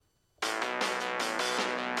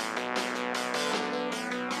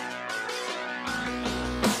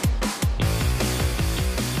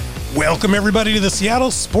Welcome, everybody, to the Seattle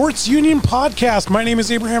Sports Union Podcast. My name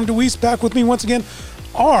is Abraham DeWeese. Back with me once again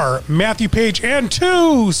are Matthew Page and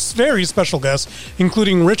two very special guests,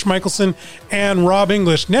 including Rich Michelson and Rob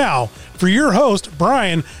English. Now, for your host,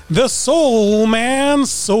 Brian, the Soulman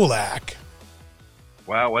Solack.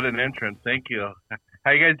 Wow, what an entrance. Thank you.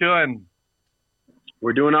 How you guys doing?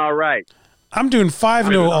 We're doing all right. I'm doing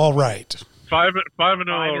 5-0 all right. 5-0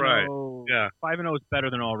 all right. Yeah. 5-0 is better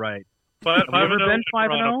than all right. Have you ever been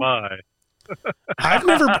 5-0? I've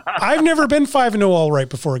never been 5-0 all right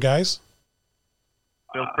before, guys.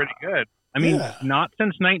 Feels pretty good. I mean, not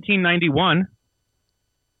since 1991.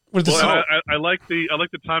 I like the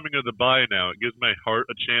timing of the bye now. It gives my heart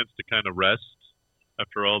a chance to kind of rest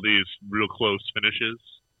after all these real close finishes.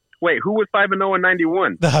 Wait, who was 5-0 in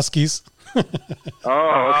 91? The Huskies.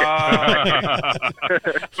 Oh,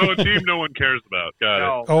 okay. So a team no one cares about. Got it.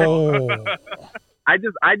 Oh. I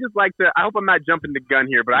just like to. I hope I'm not jumping the gun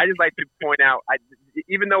here, but I just like to point out,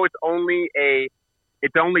 even though it's only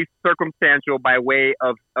circumstantial by way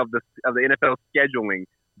of the NFL scheduling,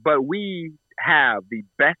 but we have the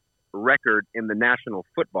best record in the National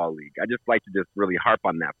Football League. I just like to just really harp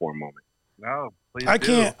on that for a moment. No, please. I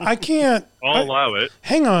can't. I'll allow it.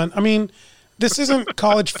 Hang on. I mean, this isn't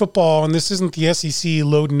college football, and this isn't the SEC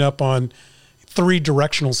loading up on three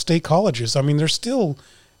directional state colleges. I mean, there's still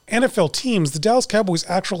NFL teams. The Dallas Cowboys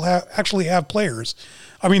actually have players.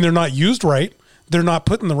 I mean, they're not used right. They're not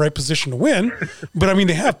put in the right position to win, but I mean,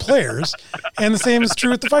 they have players, and the same is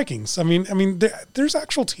true with the Vikings. I mean, there's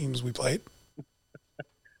actual teams we played.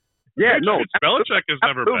 Yeah, no, Belichick is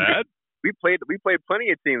never bad. We played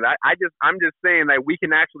plenty of teams. I'm just saying that we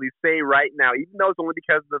can actually say right now, even though it's only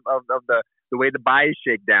because of the way the bye is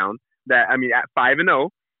shake down, that I mean, at 5-0,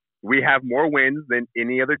 we have more wins than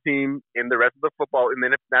any other team in the rest of the football in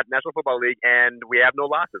the National Football League, and we have no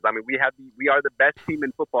losses. I mean, we are the best team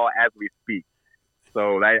in football as we speak.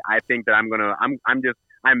 So I think that I'm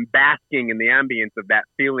basking in the ambience of that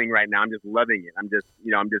feeling right now. I'm just loving it. I'm just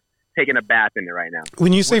taking a bath in it right now.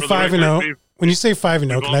 When you say 5-0, can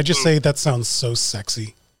I just say that sounds so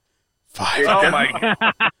sexy? 5. Oh my God!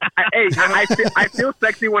 I feel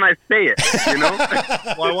sexy when I say it. You know.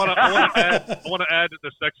 Well, I want to add to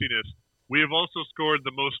the sexiness. We have also scored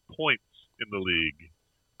the most points in the league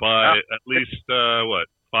by at least 5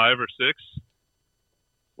 or 6.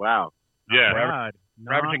 Wow. Yeah,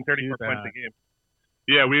 we're averaging 34 points a game.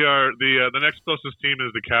 Yeah, we are. The next closest team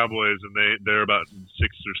is the Cowboys, and they're about 6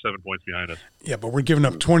 or 7 points behind us. Yeah, but we're giving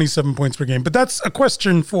up 27 points per game. But that's a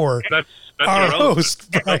question for our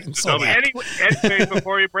host, Brian Soulman. Anyway,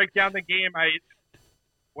 before you break down the game,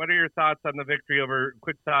 what are your thoughts on the victory over?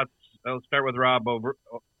 Quick thoughts. I'll start with Rob over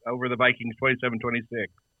the Vikings, 27-26. I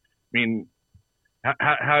mean,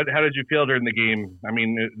 how did you feel during the game? I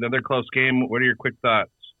mean, another close game. What are your quick thoughts?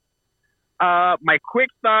 My quick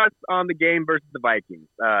thoughts on the game versus the Vikings.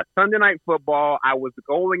 Sunday Night Football, I was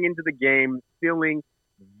going into the game feeling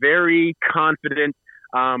very confident.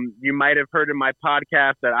 You might have heard in my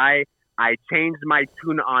podcast that I changed my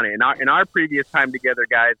tune on it. In our previous time together,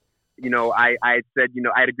 guys, I said,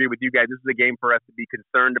 I'd agree with you guys. This is a game for us to be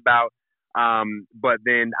concerned about. But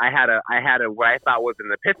then I had a what I thought was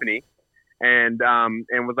an epiphany, and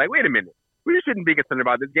was like, wait a minute, we shouldn't be concerned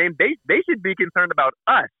about this game. They should be concerned about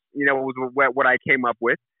us. Was what I came up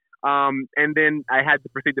with. And then I had to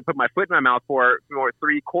proceed to put my foot in my mouth for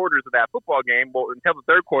 3 quarters of that football game. Well, until the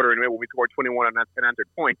third quarter, anyway, when we scored 21 and 100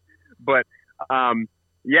 points. But,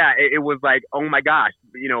 it was like, oh my gosh,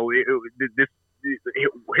 here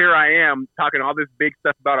I am talking all this big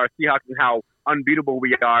stuff about our Seahawks and how unbeatable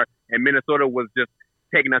we are. And Minnesota was just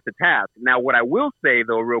taking us to task. Now, what I will say,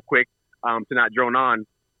 though, real quick, to not drone on,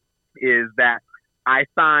 is that I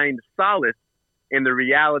find solace in the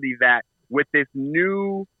reality that with this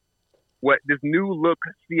new look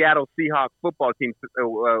Seattle Seahawks football team,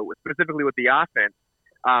 specifically with the offense,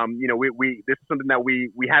 this is something that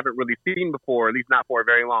we haven't really seen before, at least not for a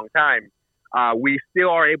very long time. We still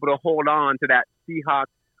are able to hold on to that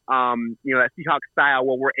Seahawks, that Seahawks style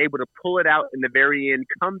where we're able to pull it out in the very end,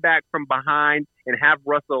 come back from behind, and have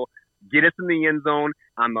Russell get us in the end zone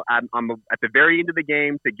at the very end of the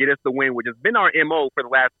game to get us the win, which has been our MO for the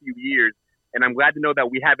last few years. And I'm glad to know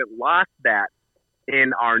that we haven't lost that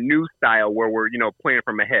in our new style where we're, playing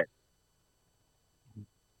from ahead.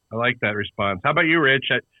 I like that response. How about you,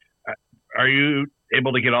 Rich? Are you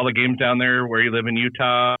able to get all the games down there where you live in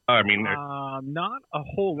Utah? I mean, not a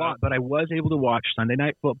whole lot, but I was able to watch Sunday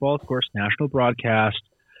Night Football, of course, national broadcast.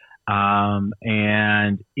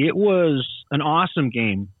 And it was an awesome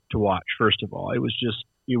game to watch. First of all, it was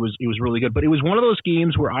really good, but it was one of those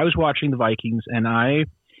games where I was watching the Vikings and I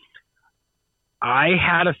I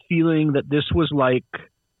had a feeling that this was like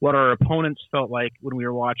what our opponents felt like when we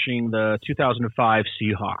were watching the 2005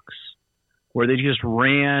 Seahawks, where they just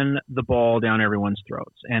ran the ball down everyone's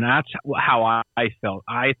throats. And that's how I felt.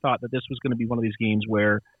 I thought that this was going to be one of these games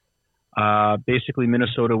where basically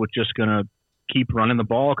Minnesota was just going to keep running the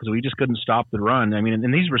ball because we just couldn't stop the run. I mean,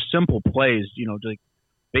 and these were simple plays, like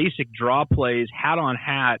basic draw plays, hat on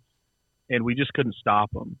hat, and we just couldn't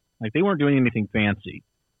stop them. Like, they weren't doing anything fancy.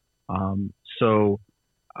 So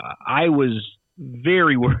I was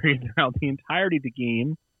very worried throughout the entirety of the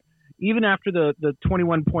game. Even after the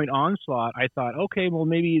 21-point onslaught, I thought, okay, well,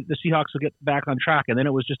 maybe the Seahawks will get back on track. And then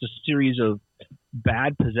it was just a series of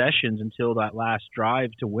bad possessions until that last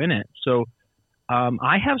drive to win it. So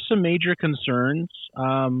I have some major concerns.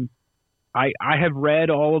 I have read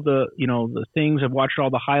all of the, the things. I've watched all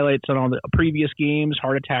the highlights on all the previous games,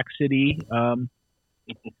 Heart Attack City.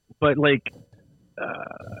 But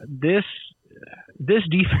this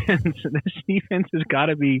defense has got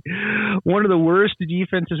to be one of the worst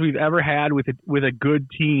defenses we've ever had with a good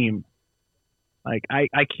team. Like,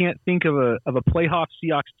 I can't think of a playoff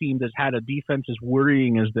Seahawks team that's had a defense as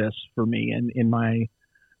worrying as this for me in my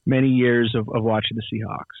many years of watching the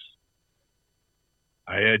Seahawks.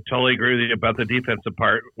 I totally agree with you about the defensive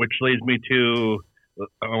part, which leads me to,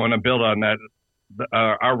 I want to build on that.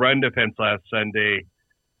 Our run defense last Sunday,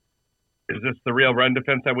 is this the real run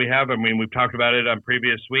defense that we have? I mean, we've talked about it on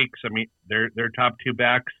previous weeks. I mean, their top two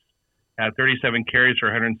backs had 37 carries for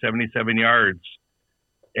 177 yards.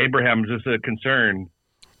 Abraham, is this a concern?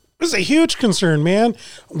 This is a huge concern, man.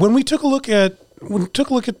 When we took a look at Delvin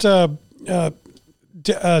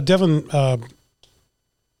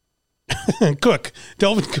Cook.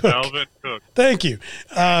 Thank you,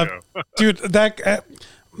 dude.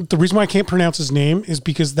 The reason why I can't pronounce his name is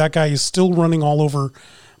because that guy is still running all over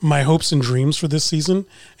my hopes and dreams for this season.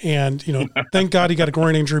 And, thank God he got a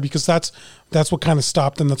groin injury, because that's what kind of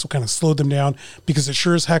stopped them. That's what kind of slowed them down, because it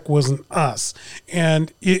sure as heck wasn't us.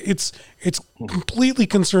 And it's completely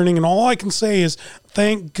concerning. And all I can say is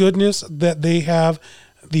thank goodness that they have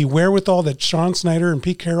the wherewithal, that Sean Snyder and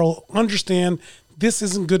Pete Carroll understand this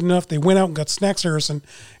isn't good enough. They went out and got Snacks Harrison,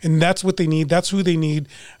 and that's what they need. That's who they need.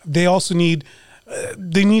 They also need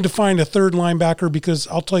to find a third linebacker, because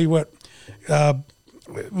I'll tell you what,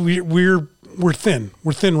 we're thin.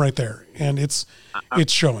 We're thin right there, and it's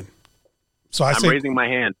showing. So I'm raising my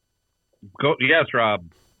hand. Go, yes, Rob.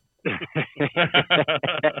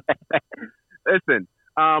 Listen,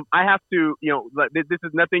 I have to. This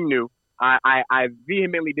is nothing new. I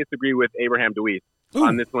vehemently disagree with Abraham DeWeese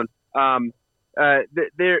on this one. It's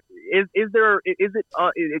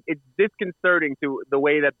disconcerting to the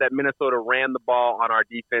way that Minnesota ran the ball on our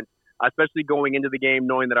defense, especially going into the game,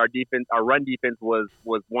 knowing that our run defense was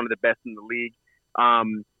one of the best in the league.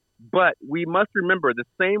 But we must remember, the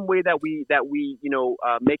same way that we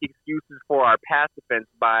make excuses for our pass defense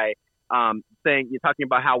by you're talking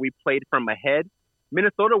about how we played from ahead.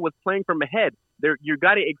 Minnesota was playing from ahead. You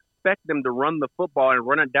got to expect them to run the football and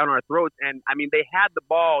run it down our throats. And I mean, they had the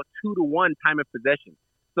ball 2-1 time of possession.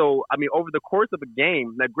 So I mean, over the course of a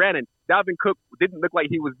game, now granted, Dalvin Cook didn't look like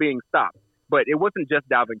he was being stopped, but it wasn't just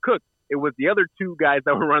Dalvin Cook. It was the other two guys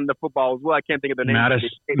that were running the football as well. I can't think of their names.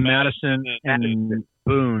 Madison and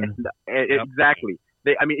Boone. Exactly.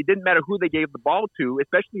 It didn't matter who they gave the ball to,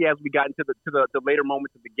 especially as we got into the later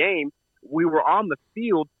moments of the game. We were on the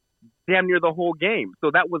field damn near the whole game,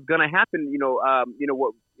 so that was going to happen. It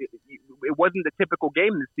wasn't the typical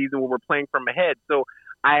game this season where we're playing from ahead. So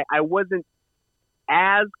I wasn't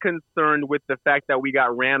as concerned with the fact that we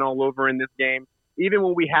got ran all over in this game. Even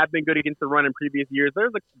when we have been good against the run in previous years,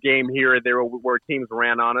 there's a game here or there where teams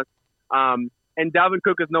ran on us. And Dalvin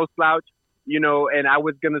Cook is no slouch, and I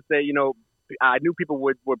was going to say, I knew people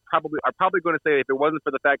are probably going to say if it wasn't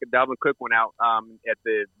for the fact that Dalvin Cook went out at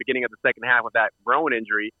the beginning of the second half with that groin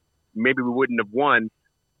injury, maybe we wouldn't have won.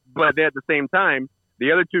 But at the same time,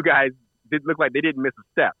 the other two guys did look like they didn't miss a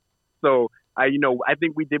step. So, I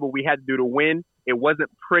think we did what we had to do to win. It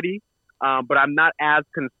wasn't pretty. But I'm not as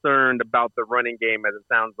concerned about the running game as it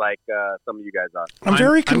sounds like some of you guys are. I'm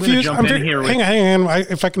very confused. Hang on.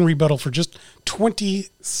 If I can rebuttal for just 20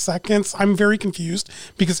 seconds, I'm very confused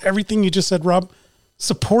because everything you just said, Rob,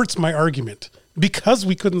 supports my argument. Because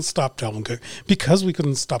we couldn't stop Dalvin Cook, because we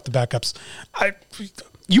couldn't stop the backups,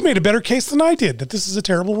 you made a better case than I did that this is a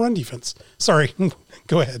terrible run defense. Sorry,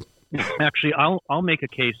 go ahead. Actually, I'll make a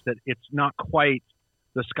case that it's not quite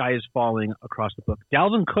the sky is falling across the book.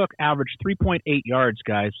 Dalvin Cook averaged 3.8 yards,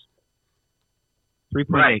 guys.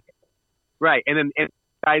 3.8. Right. And then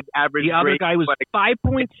guys average. The other guy was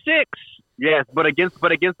 5.6. Yes, but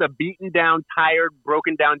against a beaten down, tired,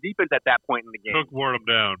 broken down defense at that point in the game. Cook wore them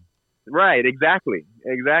down. Right, exactly.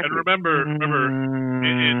 And remember,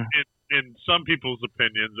 in some people's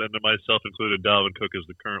opinions, and myself included, Dalvin Cook is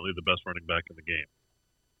currently the best running back in the game.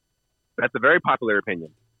 That's a very popular opinion.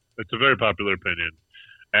 It's a very popular opinion,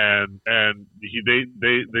 and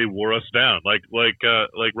they wore us down. Like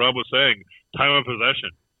Rob was saying, time of possession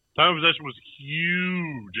was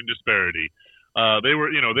huge in disparity. They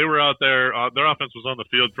were out there. Their offense was on the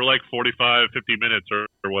field for like 45, 50 minutes or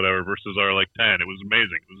whatever versus our like 10. It was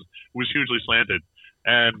amazing. It was hugely slanted,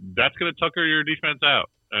 and that's going to tucker your defense out.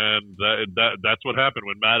 And that's what happened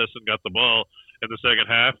when Madison got the ball in the second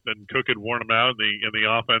half, and Cook had worn them out, and the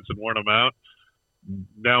offense had worn them out.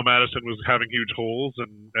 Now Madison was having huge holes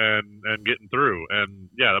and getting through. And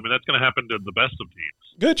yeah, I mean, that's going to happen to the best of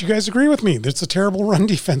teams. Good. You guys agree with me. It's a terrible run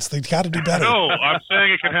defense. They've got to do better. No, I'm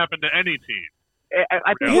saying it can happen to any team.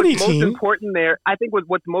 I think what's most important there,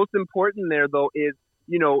 what's most important there though is,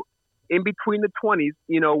 in between the 20s,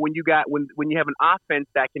 when you have an offense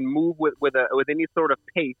that can move with any sort of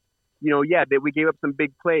pace, we gave up some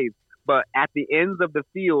big plays, but at the ends of the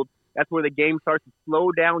field, that's where the game starts to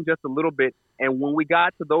slow down just a little bit. And when we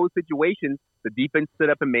got to those situations, the defense stood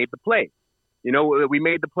up and made the play. We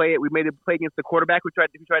made the play. We made a play against the quarterback. We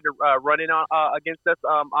tried to run in against us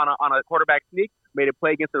on a quarterback sneak. Made a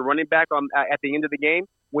play against the running back at the end of the game.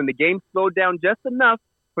 When the game slowed down just enough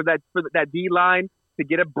for that D line to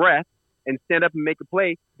get a breath and stand up and make a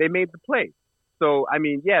play, they made the play. So I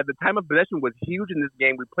mean, yeah, the time of possession was huge in this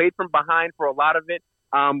game. We played from behind for a lot of it.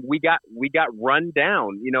 We got run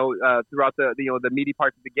down, throughout the meaty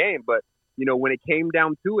parts of the game. But when it came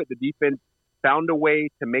down to it, the defense found a way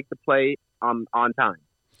to make the play on time.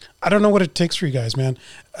 I don't know what it takes for you guys, man.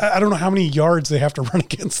 I don't know how many yards they have to run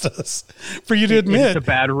against us for you to admit. It's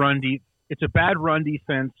a bad run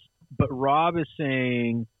defense, but Rob is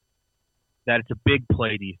saying that it's a big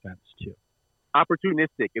play defense too.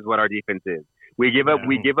 Opportunistic is what our defense is. We give up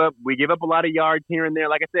a lot of yards here and there.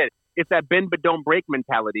 Like I said, it's that bend but don't break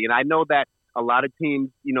mentality. And I know that a lot of teams,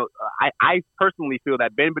 I personally feel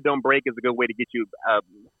that bend but don't break is a good way to get you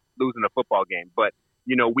losing a football game. But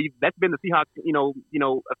that's been the Seahawks, a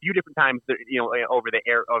few different times, over the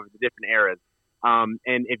different eras.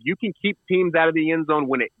 And if you can keep teams out of the end zone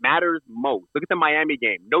when it matters most, look at the Miami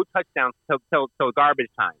game, no touchdowns till garbage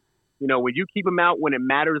time. When you keep them out when it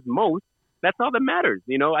matters most, that's all that matters.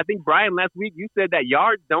 I think Brian last week you said that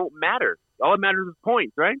yards don't matter. All that matters is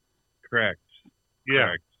points, right? Correct. Yeah.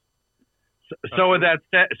 Correct. So with that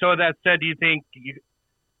said, do you think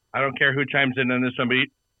I don't care who chimes in on this one, but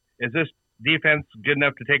is this defense good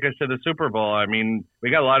enough to take us to the Super Bowl? I mean, we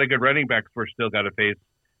got a lot of good running backs we're still got to face.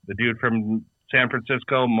 The dude from San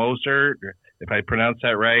Francisco, Moser, if I pronounce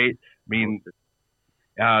that right. I mean,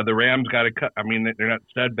 the Rams got a cut. I mean, they're not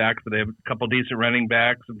stud backs, but they have a couple decent running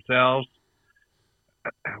backs themselves.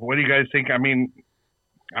 What do you guys think? I mean,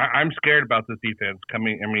 I'm scared about this defense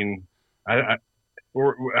coming. I mean, I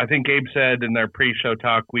think Gabe said in their pre-show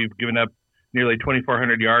talk, we've given up nearly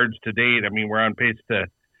 2,400 yards to date. I mean, we're on pace to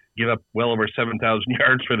give up well over 7,000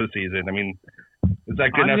 yards for the season. I mean, is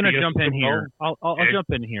that good enough? I'm going to jump in here. I'll jump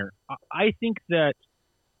in here. I think that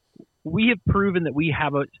we have proven that we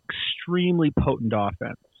have an extremely potent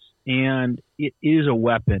offense, and it is a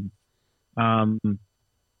weapon.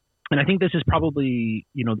 And I think this is probably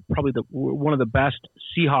one of the best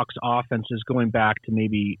Seahawks offenses going back to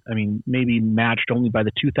maybe matched only by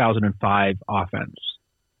the 2005 offense.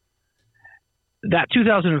 That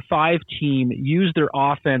 2005 team used their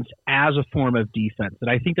offense as a form of defense. And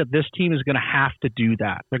I think that this team is going to have to do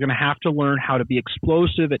that. They're going to have to learn how to be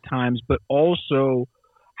explosive at times, but also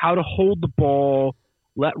how to hold the ball,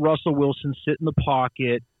 let Russell Wilson sit in the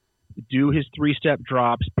pocket, do his three-step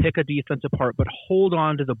drops, pick a defense apart, but hold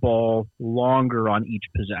on to the ball longer on each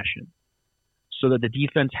possession so that the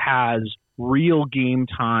defense has real game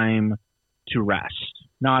time to rest,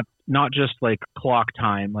 not just like clock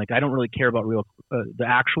time. Like, I don't really care about the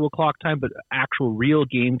actual clock time, but actual real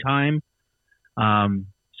game time,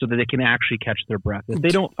 so that they can actually catch their breath. If they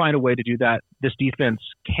don't find a way to do that, this defense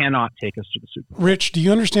cannot take us to the Super Bowl. Rich, do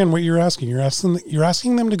you understand what you're asking? You're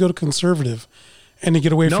asking them to go to conservative and to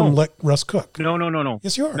get away from let Russ cook. No.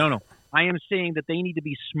 Yes, you are. No. I am saying that they need to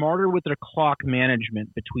be smarter with their clock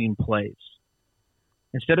management between plays.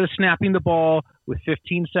 Instead of snapping the ball with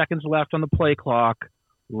 15 seconds left on the play clock,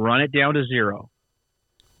 run it down to 0.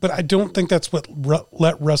 But I don't think that's what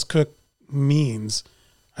let Russ cook means.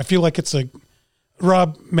 I feel like it's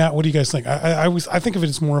Rob, Matt, what do you guys think? I think of it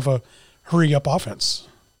as more of a hurry up offense.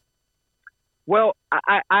 Well,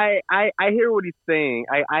 I hear what he's saying.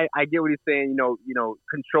 I get what he's saying.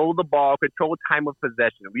 Control the ball, control time of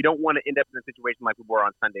possession. We don't want to end up in a situation like we were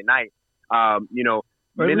on Sunday night. Or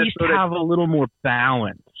at least have a little more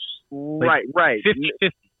balance. Right.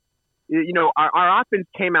 50-50. Our offense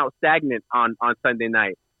came out stagnant on Sunday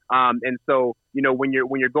night. And so, when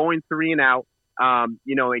you're going 3 and out, and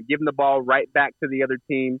giving the ball right back to the other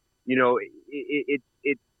team,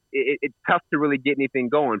 it's tough to really get anything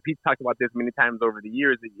going. Pete's talked about this many times over the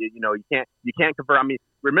years. You can't convert. I mean,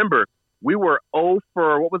 remember, we were 0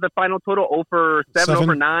 for, what was the final total? 0 for 7, 0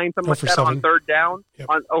 for 9, something like that 7. on third down. Yep.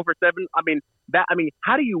 On 0 for 7. I mean,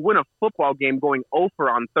 how do you win a football game going 0 for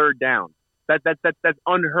on third down? That's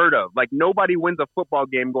unheard of. Like, nobody wins a football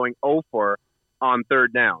game going 0 for on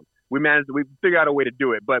third down. We figured out a way to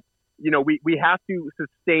do it, but we have to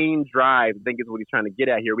sustain drive, I think is what he's trying to get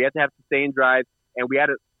at here. We have to have sustained drive, and we had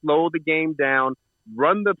to slow the game down,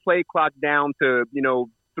 run the play clock down to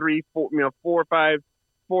 3, 4, 5,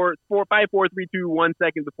 4, 3, 2, 1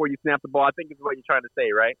 second before you snap the ball. I think is what you're trying to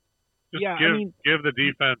say, right? Just give the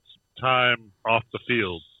defense time off the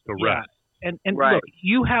field to rest. And right. Look,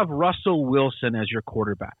 you have Russell Wilson as your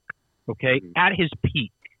quarterback, okay, at his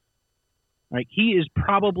peak. Right? He is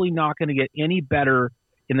probably not going to get any better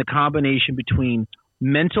in the combination between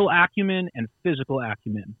mental acumen and physical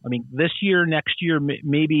acumen. I mean, this year, next year,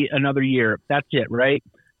 maybe another year. That's it, right?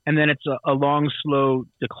 And then it's a long, slow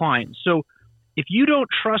decline. So if you don't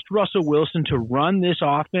trust Russell Wilson to run this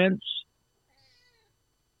offense,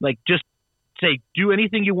 like just say, do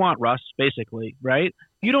anything you want, Russ, basically, right?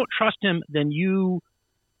 If you don't trust him, then you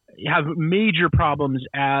have major problems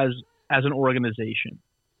as an organization.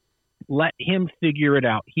 Let him figure it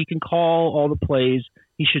out. He can call all the plays.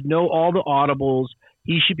 He should know all the audibles.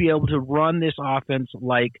 He should be able to run this offense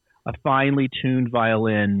like a finely tuned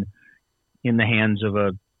violin in the hands of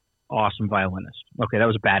a awesome violinist. Okay, that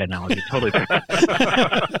was a bad analogy. Totally.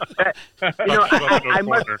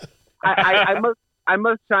 I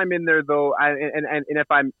must chime in there though, and if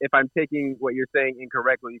I'm taking what you're saying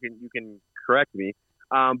incorrectly, you can correct me.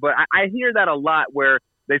 But I hear that a lot where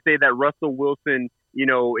they say that Russell Wilson,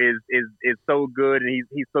 is so good, and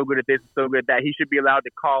he's so good at this, so good at that. He should be allowed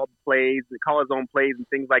to call plays, call his own plays, and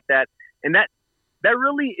things like that. And that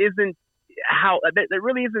really isn't that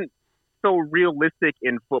really isn't so realistic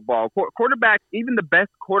in football. Quarterbacks, even the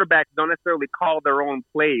best quarterbacks, don't necessarily call their own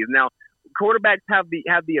plays. Now, quarterbacks have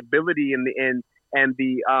the ability and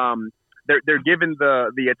they're given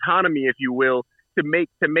the autonomy, if you will, to make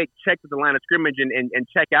checks at the line of scrimmage and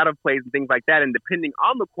check out of plays and things like that. And depending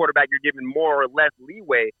on the quarterback, you're given more or less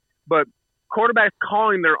leeway. But quarterbacks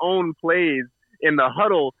calling their own plays in the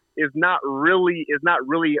huddle is not really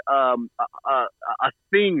a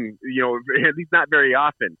thing, at least not very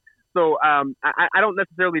often. So I don't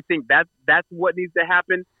necessarily think that's what needs to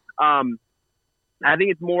happen. I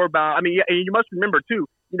think it's more about, you must remember too,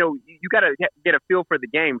 you got to get a feel for the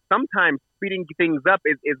game. Sometimes speeding things up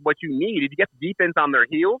is what you need. If you get the defense on their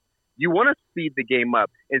heels, you want to speed the game up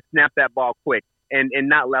and snap that ball quick and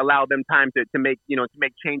not allow them time to make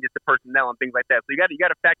changes to personnel and things like that. So you got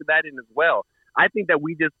to factor that in as well. I think that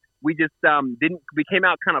we came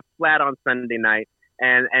out kind of flat on Sunday night,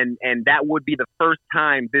 and that would be the first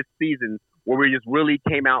time this season where we just really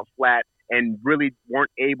came out flat and really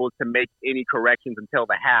weren't able to make any corrections until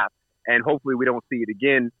the half. And hopefully we don't see it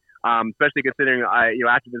again, especially considering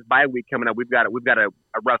after this bye week coming up, we've got a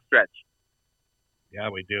rough stretch. Yeah,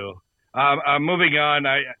 we do. Moving on,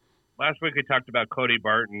 last week we talked about Cody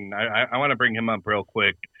Barton. I want to bring him up real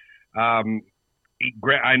quick. I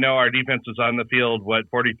know our defense was on the field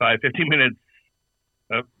 45, 50 minutes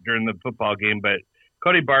during the football game, but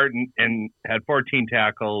Cody Barton had 14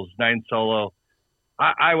 tackles, 9 solo.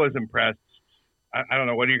 I was impressed. I don't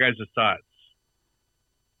know. What are your guys' thoughts?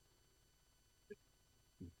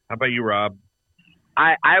 How about you, Rob?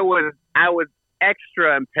 I was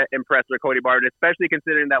extra impressed with Cody Barton, especially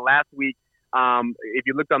considering that last week, if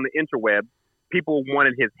you looked on the interweb, people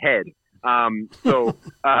wanted his head.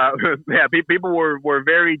 People were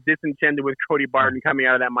very disenchanted with Cody Barton coming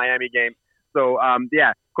out of that Miami game. So,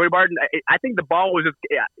 Cody Barton, I think the ball was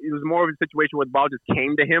it was more of a situation where the ball just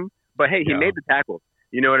came to him. But hey, he made the tackles.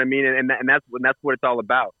 You know what I mean? And that's what it's all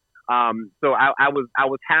about. So I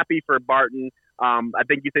was happy for Barton. I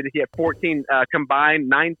think you said he had 14 combined,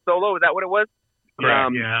 9 solo. Is that what it was?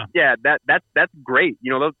 Yeah. That's great.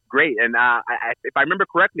 That's great. And if I remember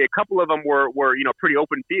correctly, a couple of them were pretty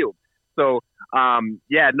open field. So I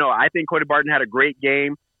think Cody Barton had a great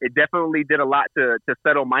game. It definitely did a lot to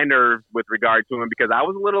settle my nerves with regard to him, because I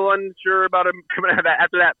was a little unsure about him coming out of that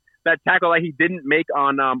after that tackle that he didn't make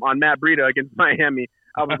on Matt Breida against Miami.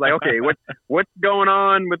 I was like, okay, what's going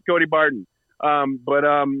on with Cody Barton? Cody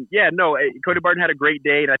Barton had a great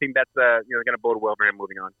day, and I think that's going to bode well for him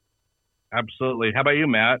moving on. Absolutely. How about you,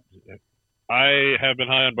 Matt? I have been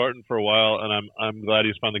high on Barton for a while, and I'm glad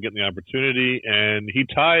he's finally getting the opportunity. And he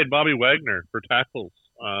tied Bobby Wagner for tackles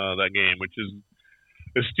that game, which is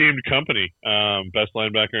esteemed company, best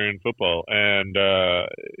linebacker in football, and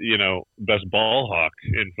best ball hawk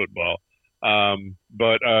in football. I'm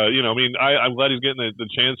glad he's getting the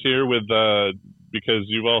chance here with because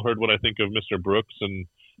you've all heard what I think of Mr. Brooks and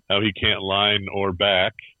how he can't line or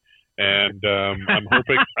back, and I'm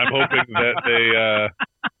hoping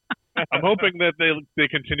that they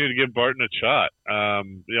continue to give Barton a shot.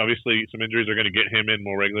 Obviously, some injuries are going to get him in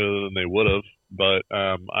more regularly than they would have, but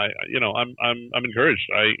I'm encouraged.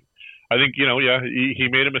 I think he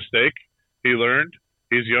made a mistake. He learned.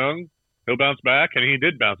 He's young. He'll bounce back, and he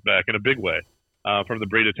did bounce back in a big way from the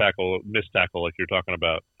Breida missed tackle like you're talking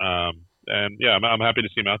about. I'm happy to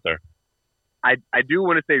see him out there. I do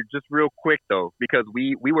want to say just real quick though, because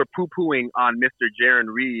we were poo-pooing on Mr. Jaron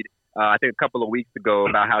Reed. I think a couple of weeks ago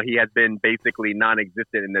about how he has been basically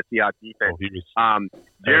non-existent in the Seahawks defense.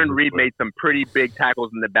 Jaron Reed made some pretty big tackles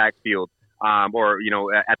in the backfield, at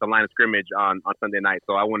the line of scrimmage on Sunday night.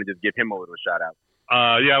 So I want to just give him a little shout out.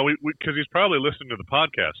 Because he's probably listening to the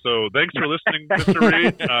podcast. So thanks for listening, Mr.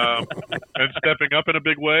 Reed, and stepping up in a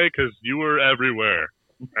big way, because you were everywhere,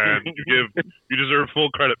 and you deserve full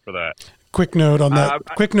credit for that. Quick note on that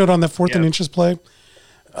 4th and inches play.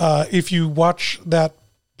 If you watch that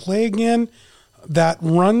play again, that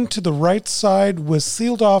run to the right side was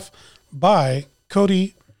sealed off by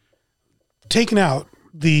Cody taking out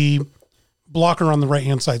the blocker on the right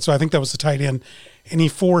hand side. So I think that was the tight end, and he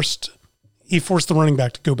forced the running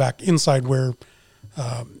back to go back inside where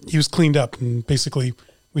he was cleaned up, and basically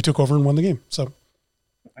we took over and won the game. So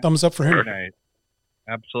thumbs up for him. Very nice.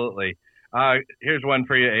 Absolutely. Here's one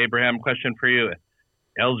for you, Abraham. Question for you.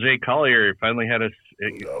 LJ Collier finally had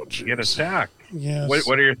get a sack. Yes.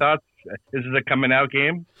 What are your thoughts? Is this a coming out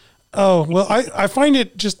game? Oh, well, I find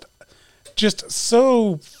it just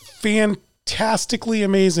so fantastically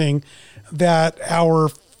amazing that our,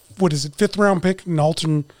 5th round pick,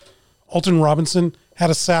 Alton Robinson, had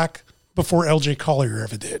a sack before LJ Collier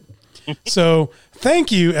ever did. So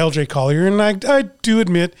thank you, LJ Collier. And I do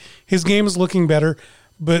admit his game is looking better,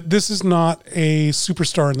 but this is not a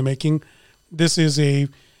superstar in the making. This is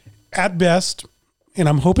at best, and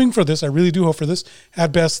I'm hoping for this, I really do hope for this,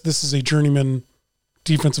 at best, this is a journeyman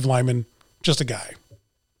defensive lineman, just a guy.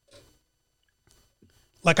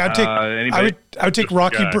 Like I'd take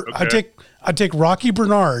Rocky, I'd take Rocky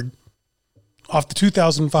Bernard off the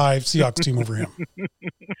 2005 Seahawks team over him.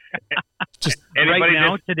 Just right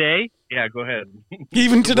now, today? Yeah, go ahead.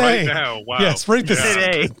 Even today. Right now, wow. Yes, right this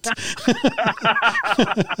today.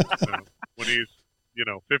 When he's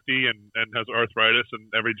 50 and has arthritis in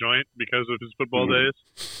every joint because of his football days.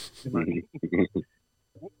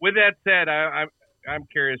 With that said, I'm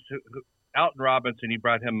curious. Alton Robinson, you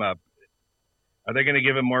brought him up. Are they going to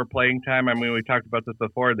give him more playing time? I mean, we talked about this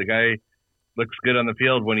before. The guy looks good on the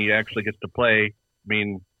field when he actually gets to play. I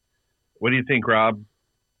mean, what do you think, Rob?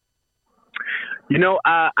 To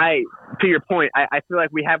your point, I feel like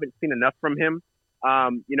we haven't seen enough from him. I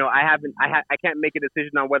can't make a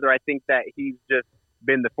decision on whether I think that he's just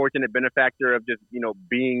been the fortunate benefactor of just,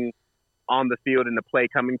 being on the field and the play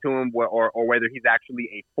coming to him, or whether he's actually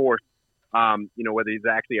a force, whether he's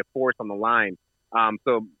actually a force on the line.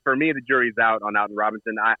 So for me, the jury's out on Alton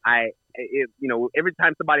Robinson. Every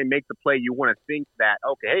time somebody makes a play, you want to think that,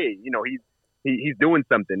 okay, hey, he's doing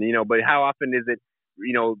something, but how often is it,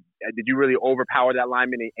 did you really overpower that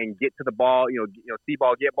lineman and get to the ball, see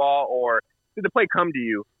ball, get ball, or did the play come to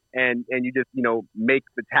you and you just, make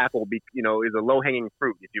the tackle is a low hanging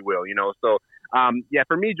fruit, if you will, So,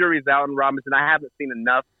 for me, jury's out on Robinson. I haven't seen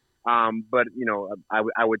enough. But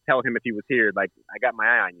I would tell him if he was here, like, I got my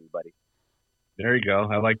eye on you, buddy. There you go.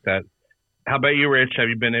 I like that. How about you, Rich? Have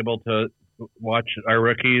you been able to watch our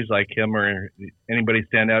rookies like him or anybody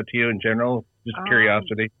stand out to you in general? Just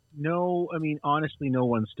curiosity. No, I mean, honestly, no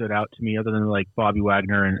one stood out to me other than like Bobby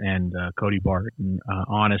Wagner and Cody Barton.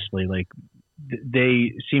 Honestly, like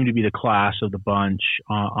they seem to be the class of the bunch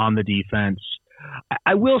on the defense.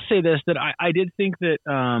 I will say this, that I did think that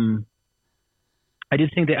Alton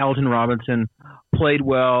Robinson played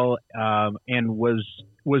well and was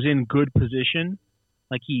in good position.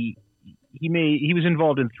 Like he was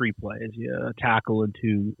involved in 3 plays, a tackle and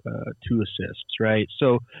 2 assists, right?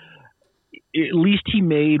 So at least he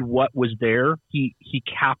made what was there. He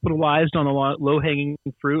capitalized on the low hanging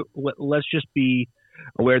fruit. Let's just be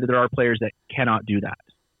aware that there are players that cannot do that.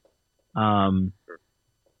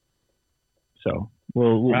 So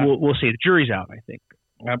we'll see. The jury's out, I think.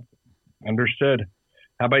 Yep. Understood.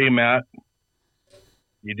 How about you, Matt?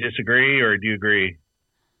 You disagree or do you agree?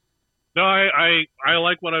 No, I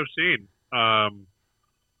like what I've seen.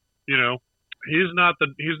 He's not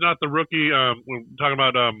the rookie. We're talking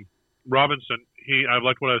about Robinson. I've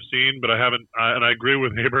liked what I've seen, but I haven't. And I agree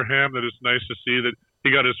with Abraham that it's nice to see that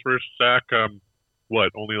he got his first sack.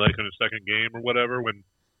 Only like in his second game or whatever when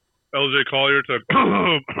LJ Collier took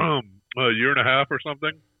a year and a half or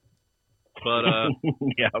something. But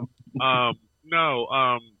yeah. No.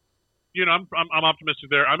 I'm optimistic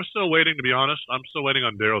there. I'm still waiting, to be honest. I'm still waiting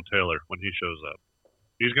on Darrell Taylor when he shows up.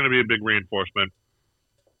 He's going to be a big reinforcement.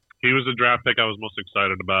 He was the draft pick I was most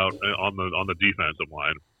excited about on the defensive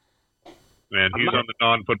line, and he's on the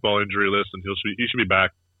non-football injury list, and he should be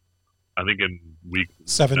back. I think in week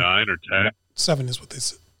 7, 9 or 10. 7 is what they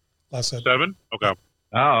said last said. 7? Okay.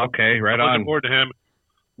 Oh, okay. Right on. Looking forward to him.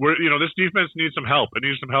 This defense needs some help. It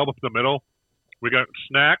needs some help up the middle. We got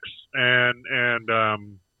Snacks and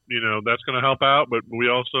that's going to help out, but we're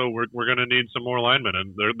going to need some more linemen,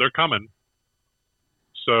 and they're coming.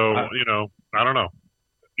 So I don't know.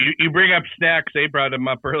 You bring up Snacks. They brought him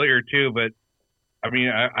up earlier too, but I mean,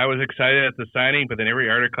 I was excited at the signing, but then every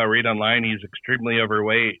article I read online, he's extremely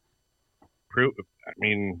overweight.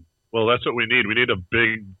 Well, that's what we need. We need a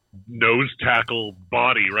big nose tackle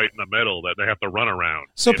body right in the middle that they have to run around.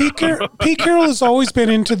 So Pete Carroll has always been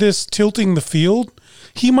into this tilting the field.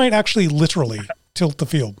 He might actually literally tilt the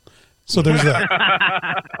field. So there's that.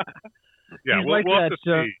 Yeah, we'll have to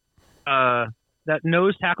see. That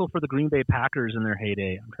nose tackle for the Green Bay Packers in their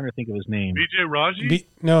heyday. I'm trying to think of his name. B.J. Raji?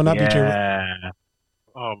 No, not B.J.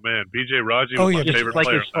 Oh, man. B.J. Raji Oh, was yeah, my favorite like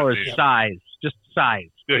player. As far as size. Just size.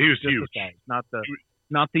 Yeah, he was Just huge. the size,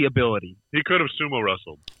 not the ability. He could have sumo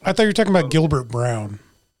wrestled. I thought you were talking about Gilbert Brown.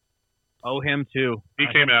 Oh, him too. He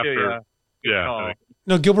came after. Yeah.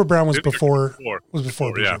 No, Gilbert Brown was before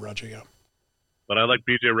before, B.J. yeah. Raji, yeah. But I like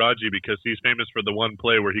B.J. Raji because he's famous for the one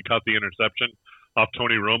play where he caught the interception off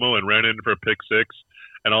Tony Romo and ran in for a pick six.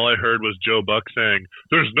 And all I heard was Joe Buck saying,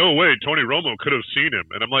 "There's no way Tony Romo could have seen him."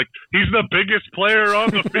 And I'm like, he's the biggest player on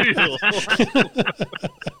the field.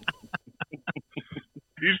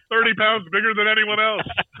 He's 30 pounds bigger than anyone else.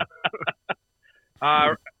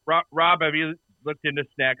 Rob, have you looked into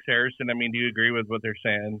Snacks Harrison? I mean, do you agree with what they're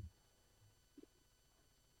saying?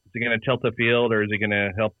 Is he going to tilt the field, or is he going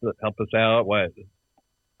to help us out? What?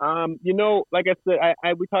 Like I said,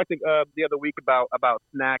 we talked the other week about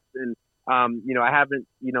Snacks, and I haven't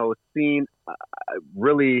seen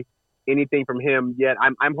really anything from him yet.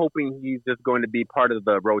 I'm hoping he's just going to be part of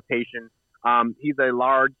the rotation. He's a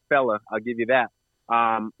large fella, I'll give you that.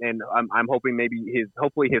 And I'm hoping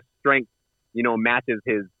hopefully his strength, matches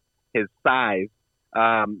his size.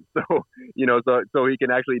 So he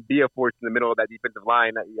can actually be a force in the middle of that defensive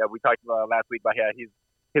line. We talked about last week about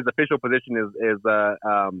his official position is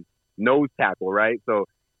nose tackle, right? So,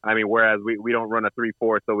 I mean, whereas we don't run a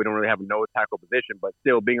 3-4, so we don't really have a nose tackle position, but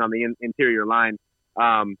still being on the interior line,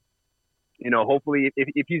 hopefully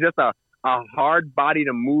if he's just a hard body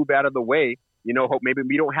to move out of the way, hope maybe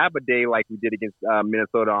we don't have a day like we did against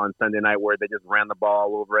Minnesota on Sunday night where they just ran the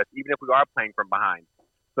ball over us, even if we are playing from behind.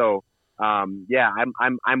 So, I'm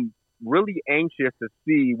really anxious to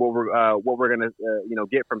see what we're gonna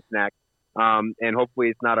get from Snack, and hopefully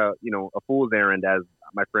it's not a fool's errand, as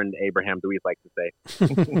my friend Abraham DeWeese likes to say.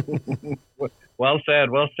 Well said.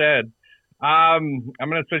 I'm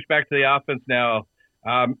going to switch back to the offense now.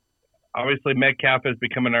 Obviously, Metcalf is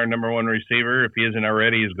becoming our number one receiver. If he isn't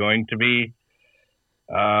already, he's going to be.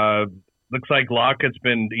 Looks like Lockett's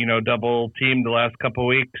been, double teamed the last couple of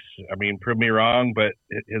weeks. I mean, prove me wrong, but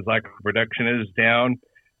his lack of production is down.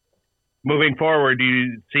 Moving forward, do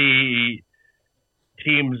you see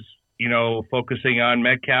teams, focusing on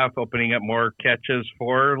Metcalf, opening up more catches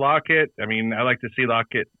for Lockett? I mean, I like to see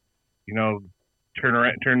Lockett,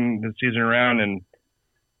 turn the season around. And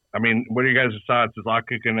I mean, what are you guys' thoughts? Is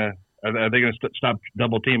Lockett are they gonna stop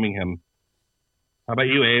double teaming him? How about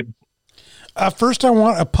you, Abe? First, I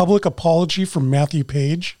want a public apology from Matthew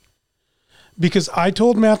Page, because I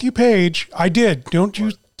told Matthew Page, I did. Don't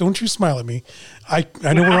you smile at me. I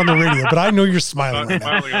know we're on the radio, but I know you're smiling right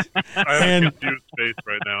now. I have a confused face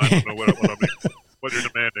right now. I don't know what you're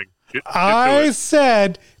demanding. I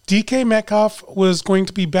said DK Metcalf was going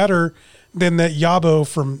to be better than that Yabo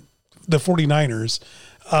from the 49ers.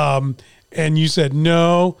 And you said,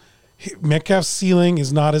 no, Metcalf's ceiling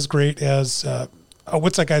is not as great as,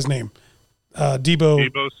 what's that guy's name? Deebo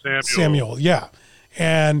Samuel. Yeah.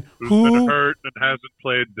 And who's been hurt and hasn't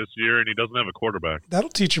played this year, and he doesn't have a quarterback. That'll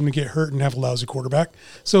teach him to get hurt and have a lousy quarterback.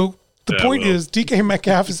 So The point is, DK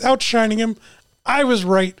Metcalf is outshining him. I was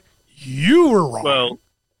right. You were wrong. Well,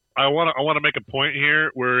 I want to make a point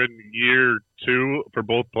here. We're in year 2 for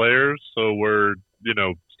both players, so we're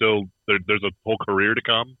still there's a whole career to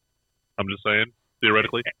come. I'm just saying,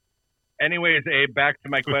 theoretically. Anyways, Abe, back to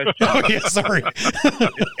my question. Oh yeah, sorry.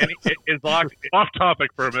 Is Lockett off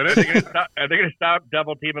topic for a minute? Are they going to stop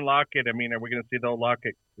double teaming Lockett? I mean, are we going to see the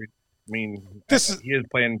Lockett? I mean, he is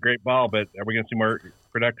playing great ball, but are we going to see more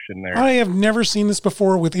production there? I have never seen this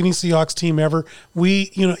before with any Seahawks team ever.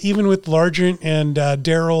 We, even with Largent and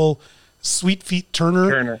Daryl Sweetfeet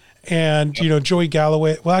Turner. And, Joey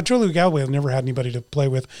Galloway. Well, Joey Galloway never had anybody to play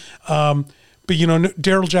with. But,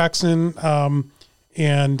 Daryl Jackson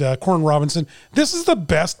and Corn Robinson. This is the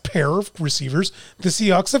best pair of receivers the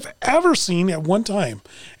Seahawks have ever seen at one time.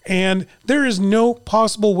 And there is no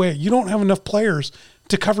possible way. You don't have enough players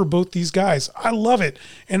to cover both these guys. I love it.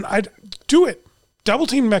 And I'd do it. Double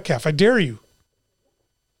team Metcalf. I dare you.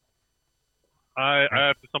 I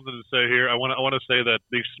have something to say here. I want to say that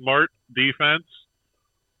the smart defense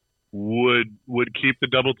would keep the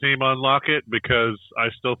double team on Lockett because I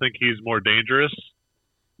still think he's more dangerous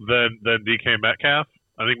than DK Metcalf.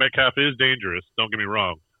 I think Metcalf is dangerous. Don't get me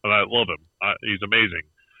wrong, and I love him. He's amazing,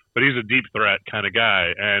 but he's a deep threat kind of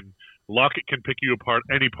guy. And Lockett can pick you apart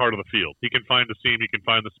any part of the field. He can find the seam. He can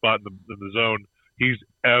find the spot in the zone. He's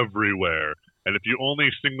everywhere. And if you only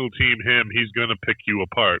single team him, he's going to pick you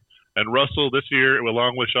apart. And Russell this year,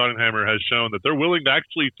 along with Schottenheimer, has shown that they're willing to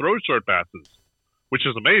actually throw short passes, which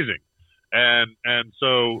is amazing. And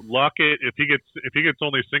so Lockett, if he gets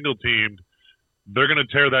only single teamed, they're going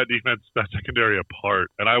to tear that secondary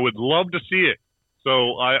apart. And I would love to see it.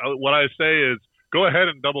 So what I say is go ahead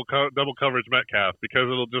and double coverage Metcalf because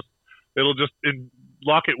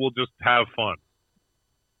Lockett will just have fun.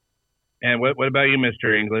 And what about you,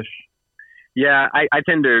 Mr. English? Yeah, I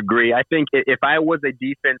tend to agree. I think if I was a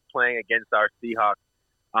defense playing against our Seahawks,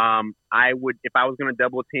 I would, if I was going to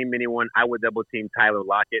double team anyone, I would double team Tyler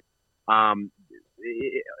Lockett.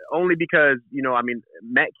 Only because,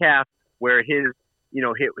 Metcalf, where his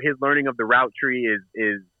learning of the route tree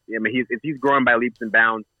is he's growing by leaps and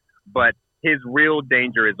bounds, but his real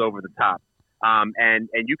danger is over the top. And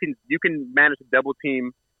you can manage to double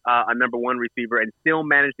team a number one receiver and still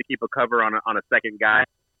manage to keep a cover on a second guy.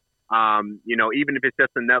 Even if it's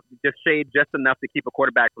just enough to keep a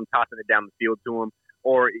quarterback from tossing it down the field to him,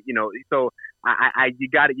 or so you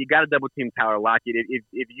got to double team Tyler Lockett.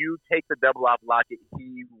 If you take the double off Lockett,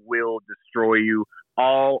 he will destroy you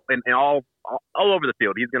all over the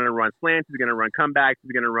field. He's going to run slants, he's going to run comebacks,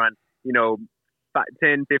 he's going to run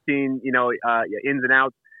 10, 15 ins and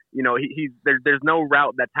outs. There's no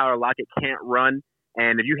route that Tyler Lockett can't run,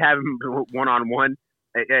 and if you have him one on one,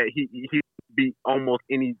 he beat almost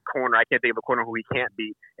any corner. I can't think of a corner who he can't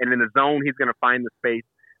beat. And in the zone, he's going to find the space.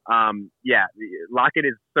 Lockett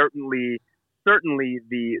is certainly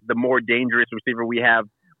the more dangerous receiver we have.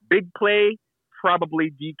 Big play,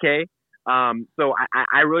 probably DK. So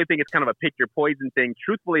I really think it's kind of a pick your poison thing.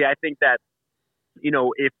 Truthfully, I think that,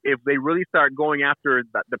 if they really start going after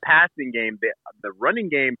the passing game, the running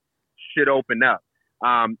game should open up.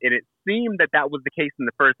 And it seemed that was the case in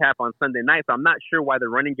the first half on Sunday night. So I'm not sure why the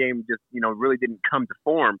running game just, really didn't come to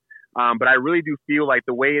form. But I really do feel like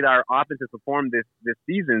the way that our offense has performed this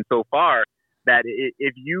season so far, that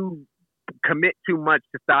if you commit too much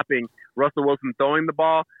to stopping Russell Wilson throwing the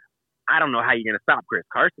ball, I don't know how you're going to stop Chris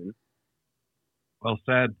Carson. Well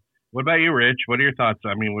said. What about you, Rich? What are your thoughts?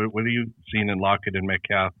 I mean, what have you seen in Lockett and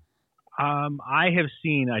Metcalf? I have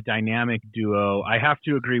seen a dynamic duo. I have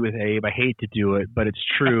to agree with Abe. I hate to do it, but it's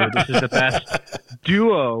true. This is the best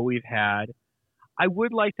duo we've had. I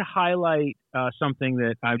would like to highlight something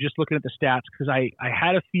that I'm just looking at the stats because I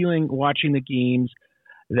had a feeling watching the games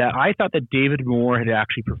that I thought that David Moore had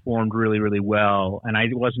actually performed really, really well, and I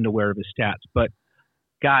wasn't aware of his stats. But,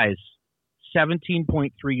 guys,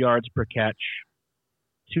 17.3 yards per catch,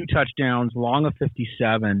 2 touchdowns, long of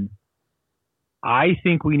 57. I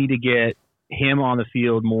think we need to get him on the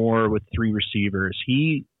field more with 3 receivers.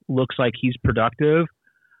 He looks like he's productive,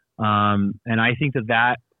 and I think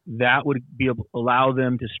that would allow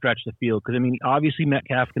them to stretch the field. Because, obviously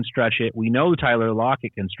Metcalf can stretch it. We know Tyler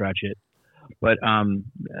Lockett can stretch it. But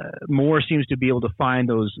Moore seems to be able to find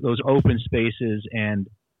those open spaces and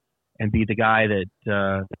be the guy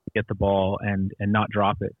that get the ball and not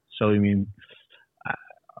drop it. So,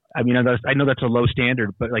 I know that's a low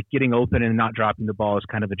standard, but like getting open and not dropping the ball is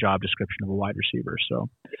kind of a job description of a wide receiver. So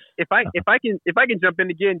if I can jump in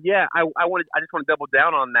again, I just want to double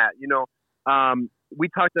down on that. We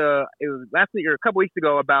talked it was last week or a couple weeks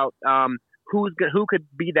ago about who could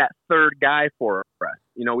be that third guy for us?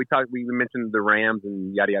 You know, we mentioned the Rams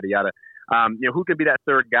and yada yada yada. You know, who could be that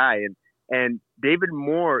third guy? And David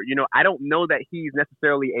Moore, you know, I don't know that he's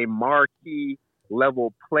necessarily a marquee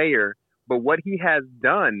level player, but what he has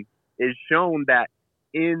done is shown that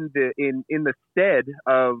in the stead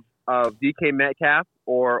of DK Metcalf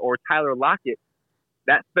or Tyler Lockett,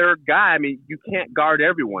 that third guy, I mean, you can't guard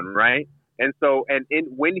everyone, right? And so,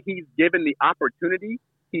 when he's given the opportunity,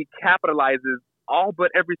 he capitalizes all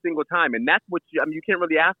but every single time. And that's what you can't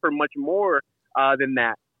really ask for much more than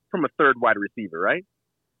that from a third wide receiver, right?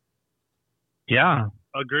 Yeah.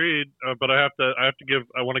 Agreed. But I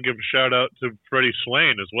want to give a shout out to Freddie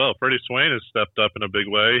Swain as well. Freddie Swain has stepped up in a big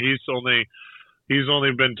way. He's only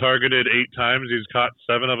been targeted 8 times. He's caught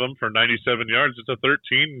 7 of them for 97 yards. It's a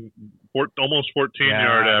almost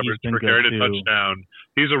 14-yard average per carry to touchdown.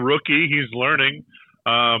 He's a rookie. He's learning.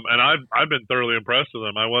 And I've been thoroughly impressed with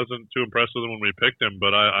him. I wasn't too impressed with him when we picked him,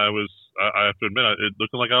 but I have to admit, it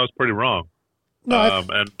looked like I was pretty wrong. No,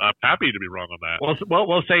 and I'm happy to be wrong on that.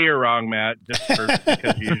 We'll say you're wrong, Matt, just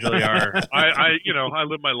because you usually are. I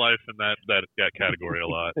live my life in that category a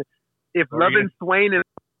lot. If Levin Swain is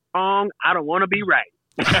wrong, I don't want to be right.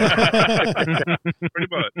 Pretty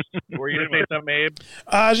much. Were you going to say something, Abe?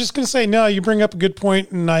 I was just going to say, no, you bring up a good point,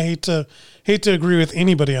 and I hate to agree with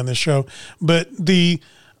anybody on this show, but the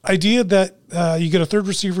idea that you get a third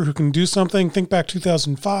receiver who can do something. Think back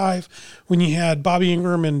 2005 when you had Bobby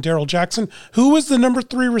Ingram and Darrell Jackson. Who was the number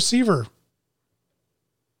 3 receiver?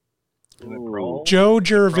 Joe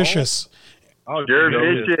Juravicius. Oh,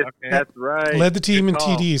 Juravicius. Okay. That's right. Led the team in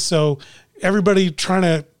TD. So everybody trying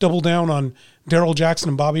to double down on Darrell Jackson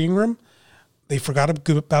and Bobby Ingram, they forgot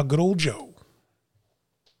about good old Joe.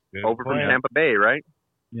 Over from Tampa Bay, right?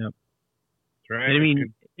 Yep. That's right.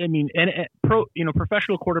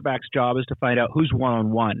 Professional quarterback's job is to find out who's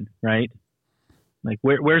one-on-one, right? Like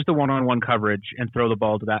where's the one-on-one coverage and throw the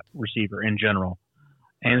ball to that receiver in general.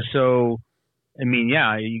 And so, I mean,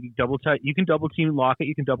 yeah, you can double team Lockett,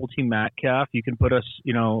 you can double team Metcalf, you can put us,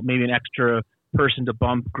 maybe an extra person to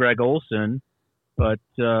bump Greg Olsen, but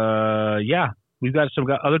we've got some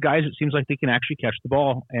other guys. It seems like they can actually catch the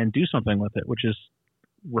ball and do something with it, which is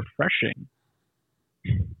refreshing.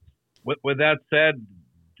 With that said,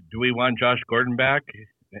 do we want Josh Gordon back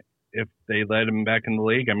if they let him back in the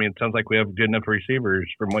league? I mean, it sounds like we have good enough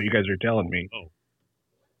receivers from what you guys are telling me. Oh,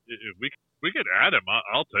 if we could add him,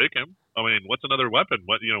 I'll take him. I mean, what's another weapon?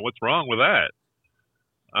 What's wrong with that?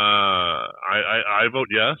 I vote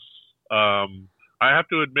yes. I have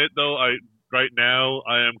to admit, though, right now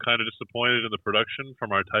I am kind of disappointed in the production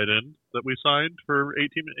from our tight end that we signed for $8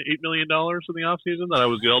 million in the offseason that I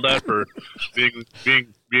was yelled at for being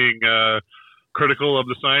critical of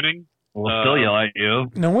the signing. We'll still yell at you.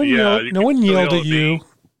 No one yelled at you.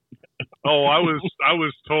 Oh, I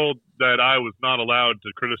was told that I was not allowed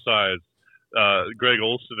to criticize Greg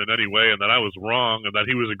Olsen in any way, and that I was wrong, and that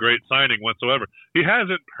he was a great signing whatsoever. He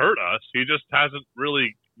hasn't hurt us. He just hasn't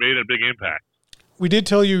really made a big impact. We did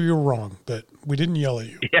tell you you're wrong, but we didn't yell at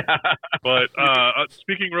you. Yeah. But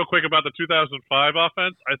speaking real quick about the 2005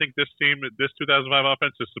 offense, I think this 2005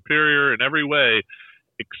 offense is superior in every way,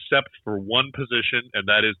 except for one position, and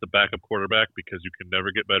that is the backup quarterback, because you can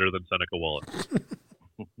never get better than Seneca Wallace.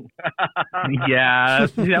 Yeah,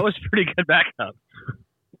 that was pretty good backup.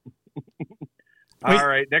 All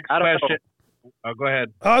right, next question. Oh, go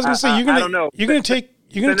ahead. I was going to say you're going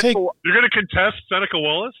to contest Seneca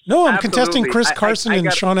Wallace? No, I'm contesting Chris Carson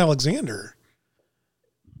and Sean Alexander.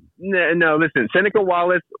 No, listen, Seneca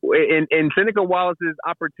Wallace in Seneca Wallace's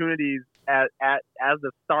opportunities as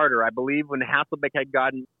the starter, I believe when Hasselbeck had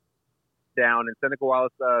gotten down and Seneca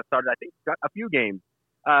Wallace started, I think, a few games.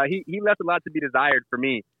 He left a lot to be desired for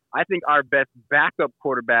me. I think our best backup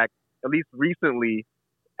quarterback, at least recently,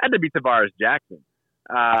 had to be Tavares Jackson.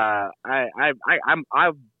 I've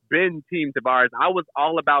been Team Tavares. I was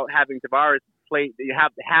all about having Tavares play. You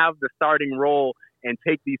have to have the starting role and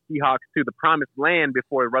take these Seahawks to the promised land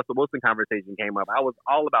before the Russell Wilson conversation came up. I was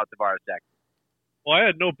all about Tavares Jackson. Well,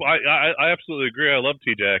 I absolutely agree. I love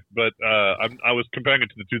T-Jack, but I was comparing it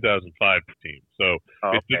to the 2005 team. So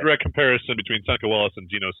If the direct comparison between Seneca Wallace and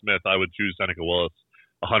Geno Smith, I would choose Seneca Wallace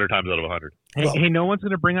 100 times out of 100. Hey, no one's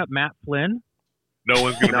going to bring up Matt Flynn? No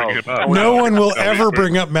one's going to bring him up. No one will ever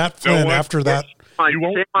bring up Matt Flynn after that. You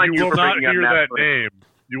will not hear that name.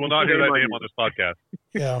 You will not hear that name on this podcast.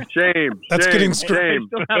 Yeah. Shame. That's getting shame.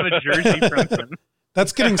 Still have a jersey from him.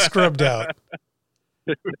 That's getting scrubbed out.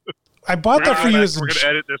 I bought that for you as we're going to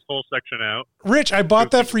edit this whole section out. Rich, I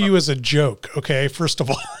bought that for you as a joke, okay, first of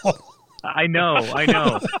all. I know.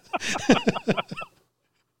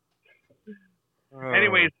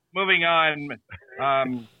 Anyways, moving on.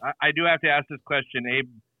 I do have to ask this question. Abe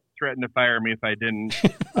threatened to fire me if I didn't.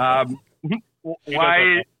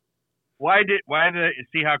 Why did the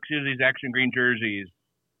Seahawks use these action green jerseys?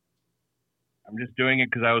 I'm just doing it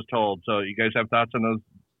because I was told. So you guys have thoughts on those?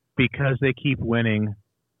 Because they keep winning.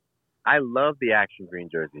 I love the action green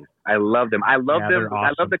jerseys. I love them. I love them. Awesome.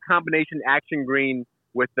 I love the combination action green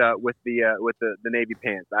with the navy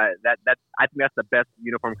pants. I think that's the best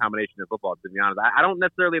uniform combination in football. To be honest, I don't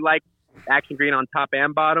necessarily like action green on top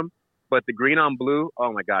and bottom, but the green on blue,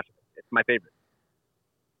 oh my gosh, it's my favorite.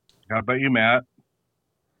 How about you, Matt?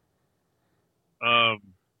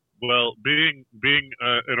 Well, being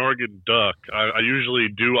an Oregon Duck, I usually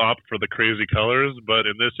do opt for the crazy colors, but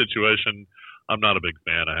in this situation, I'm not a big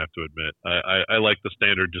fan. I have to admit, I like the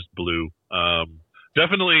standard just blue.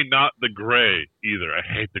 Definitely not the gray either. I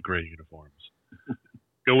hate the gray uniforms.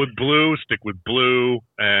 Go with blue, stick with blue,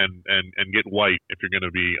 and get white if you're going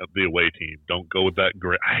to be the away team. Don't go with that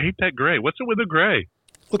gray. I hate that gray. What's it with the gray?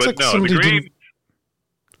 Looks like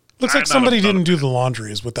somebody didn't do the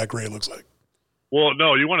laundry. Is what that gray looks like. Well,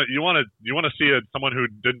 no, you want to see someone who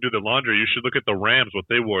didn't do the laundry. You should look at the Rams, what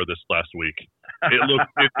they wore this last week. It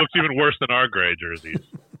looks even worse than our gray jerseys.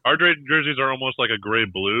 Our gray jerseys are almost like a gray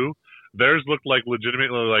blue. Theirs looked like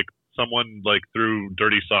legitimately like someone like threw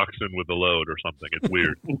dirty socks in with a load or something. It's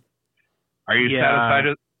weird. Are you satisfied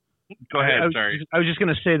with? Go ahead. Sorry. I was just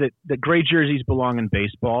going to say that the gray jerseys belong in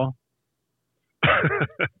baseball.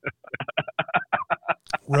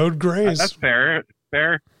 Road grays. That's fair.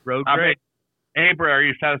 Road gray. Abe, are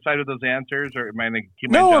you satisfied with those answers, or am I going to keep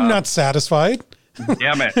my job? No, I'm not satisfied.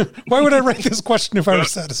 Damn it. Why would I write this question if I was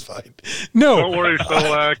satisfied? No. Don't worry,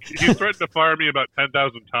 Solack. He threatened to fire me about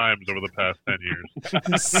 10,000 times over the past 10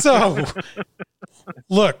 years. So,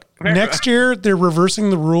 look, next year they're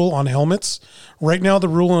reversing the rule on helmets. Right now the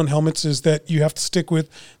rule on helmets is that you have to stick with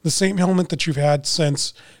the same helmet that you've had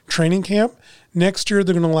since training camp. Next year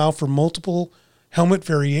they're going to allow for multiple helmet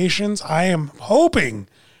variations. I am hoping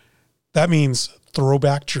that means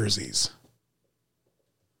throwback jerseys.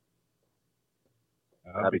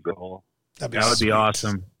 That'd be cool. That would be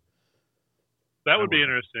awesome. That would be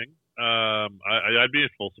interesting. I'd be in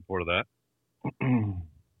full support of that.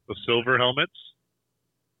 The silver helmets.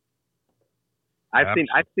 I've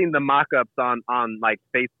seen the mock-ups on like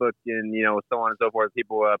Facebook and so on and so forth.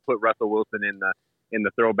 People put Russell Wilson in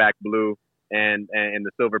the throwback blue and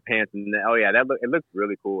the silver pants, and it looks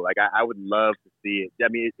really cool. Like I would love to see it. I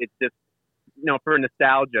mean, it's just for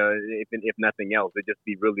nostalgia, if nothing else, it'd just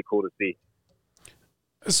be really cool to see.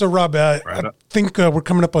 So Rob, I think we're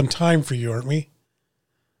coming up on time for you, aren't we?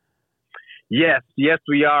 Yes,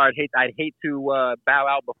 we are. I'd hate to bow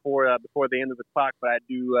out before the end of the clock, but I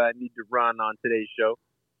do need to run on today's show.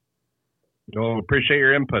 Oh, appreciate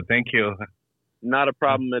your input. Thank you. Not a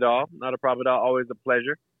problem at all. Always a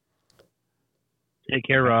pleasure. Take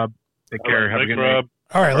care, Rob. Take care. Have a good Rob. night.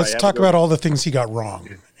 All right, let's talk about all the things he got wrong.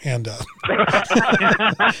 And I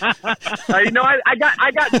got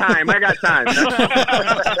time.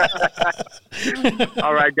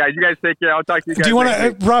 All right, guys. You guys take care. I'll talk to you guys. Do you want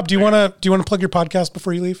to, Rob? Do you want to plug your podcast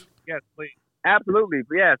before you leave? Yes, please. Absolutely.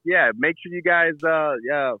 Yes. Yeah. Make sure you guys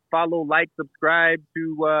follow, like, subscribe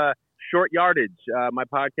to Short Yardage, my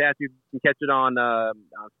podcast. You can catch it on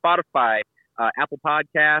Spotify, Apple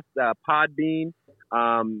Podcasts, Podbean.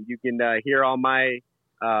 You can hear all my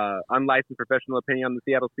unlicensed professional opinion on the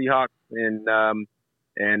Seattle Seahawks and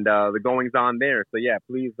the goings on there. So yeah,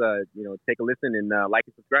 please take a listen and like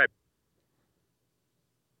and subscribe.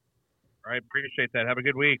 All right, appreciate that. Have a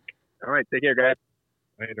good week. All right, take care, guys.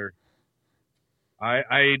 Later.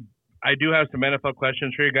 I do have some NFL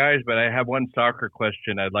questions for you guys, but I have one soccer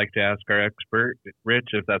question I'd like to ask our expert, Rich,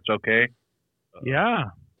 if that's okay.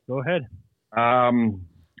 Yeah, go ahead.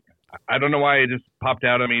 I don't know why it just popped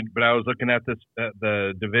out at me, but I was looking at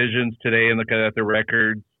the divisions today and looking at the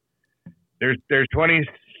records. There's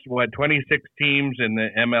 26 teams in the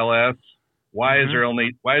MLS. Why is there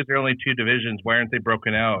only 2 divisions? Why aren't they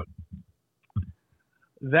broken out?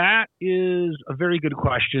 That is a very good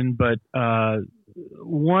question, but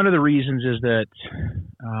one of the reasons is that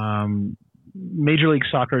Major League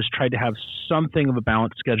Soccer has tried to have something of a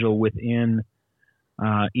balanced schedule within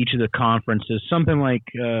each of the conferences, something like,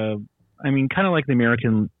 kind of like the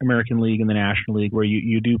American League and the National League, where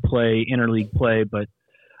you do play interleague play, but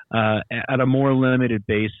at a more limited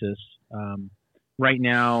basis. Right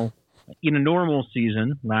now, in a normal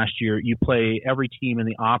season, last year, you play every team in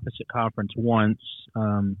the opposite conference once,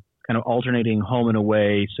 kind of alternating home and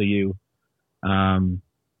away. So you go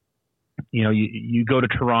to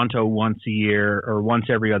Toronto once a year or once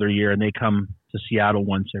every other year, and they come to Seattle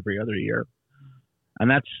once every other year. And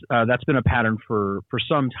that's been a pattern for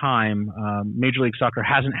some time. Major League Soccer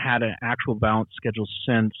hasn't had an actual balanced schedule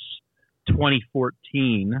since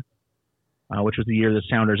 2014, which was the year the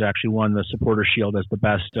Sounders actually won the Supporter Shield as the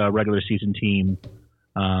best regular season team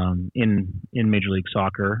in Major League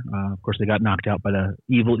Soccer. Of course, they got knocked out by the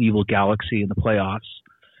evil Galaxy in the playoffs.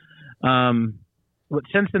 But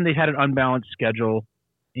since then, they've had an unbalanced schedule,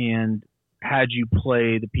 and had you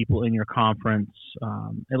play the people in your conference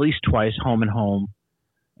at least twice, home and home,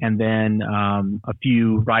 and then a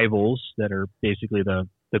few rivals that are basically the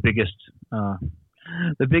biggest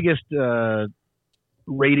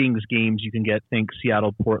ratings games you can get. Think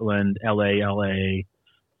Seattle, Portland, LA,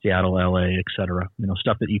 Seattle, LA, etc.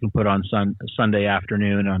 Stuff that you can put on Sunday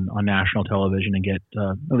afternoon on national television and get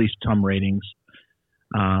at least some ratings.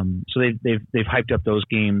 So they've hyped up those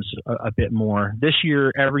games a bit more. This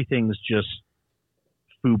year, everything's just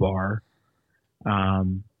FUBAR.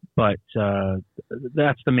 But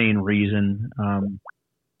that's the main reason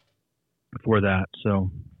for that.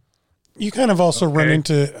 So you kind of also run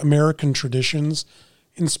into American traditions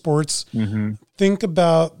in sports. Mm-hmm. Think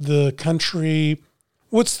about the country.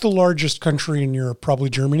 What's the largest country in Europe? Probably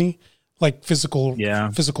Germany. Like physical,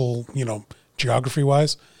 geography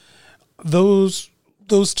wise. Those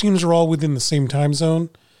teams are all within the same time zone.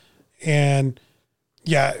 And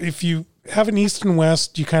yeah, if you have an East and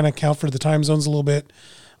West, you kind of account for the time zones a little bit.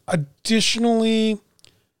 Additionally,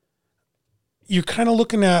 you're kind of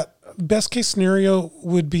looking at best case scenario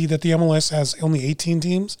would be that the MLS has only 18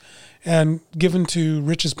 teams. And given to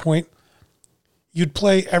Rich's point, you'd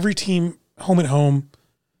play every team home and home.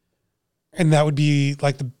 And that would be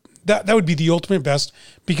like that would be the ultimate best,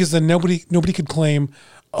 because then nobody could claim,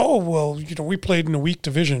 oh, well, we played in a weak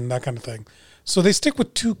division, that kind of thing. So they stick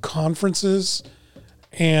with 2 conferences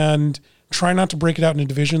and try not to break it out into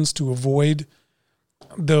divisions to avoid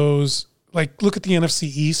those. Like, look at the NFC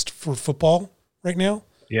East for football right now.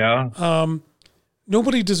 Yeah.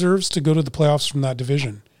 Nobody deserves to go to the playoffs from that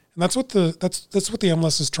division. And that's what the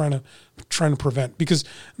MLS is trying to prevent, because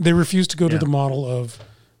they refuse to go to the model of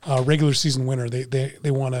regular season winner.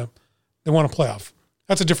 They want a playoff.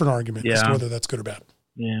 That's a different argument as to whether that's good or bad.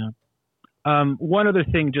 Yeah. One other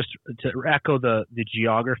thing, just to echo the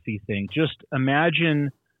geography thing, just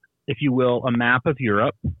imagine, if you will, a map of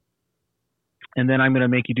Europe, and then I'm going to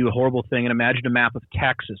make you do a horrible thing and imagine a map of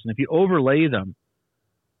Texas. And if you overlay them,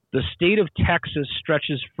 the state of Texas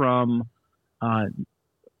stretches from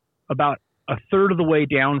about a third of the way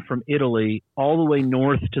down from Italy all the way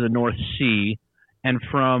north to the North Sea, and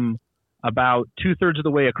from about 2/3 of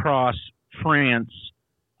the way across France,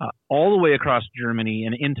 all the way across Germany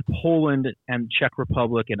and into Poland and Czech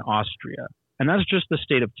Republic and Austria. And that's just the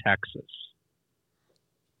state of Texas.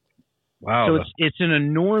 Wow. So it's an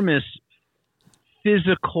enormous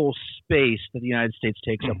physical space that the United States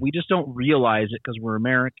takes up. We just don't realize it because we're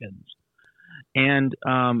Americans. And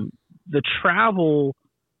the travel,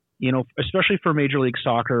 especially for Major League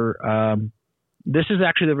Soccer, this is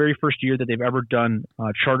actually the very first year that they've ever done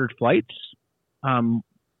chartered flights.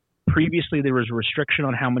 Previously, there was a restriction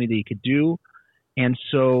on how many they could do. And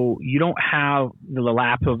so you don't have the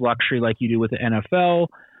lap of luxury like you do with the NFL.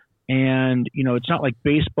 And, it's not like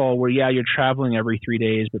baseball where, you're traveling every 3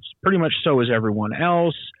 days, but pretty much so is everyone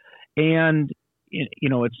else. And,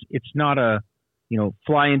 it's not a,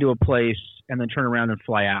 fly into a place and then turn around and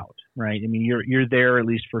fly out, right? I mean, you're there at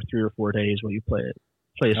least for 3 or 4 days while you play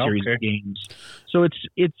a series of games. So it's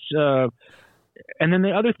and then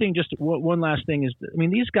the other thing, just one last thing is,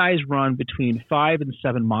 these guys run between 5 and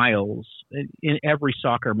 7 miles in every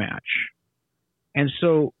soccer match. And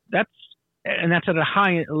so that's at a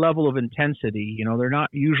high level of intensity. They're not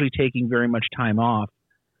usually taking very much time off.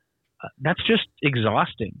 That's just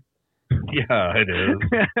exhausting. Yeah, it is.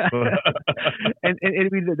 and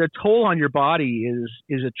the toll on your body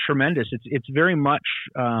is a tremendous. It's very much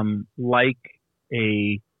like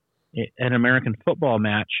an American football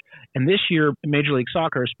match. And this year, Major League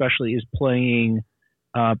Soccer especially is playing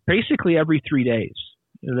basically every 3 days.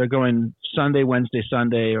 They're going Sunday, Wednesday,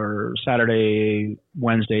 Sunday, or Saturday,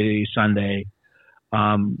 Wednesday, Sunday,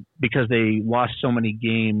 because they lost so many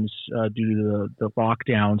games due to the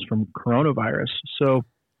lockdowns from coronavirus. So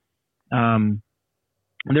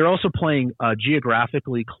they're also playing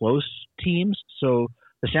geographically close teams. So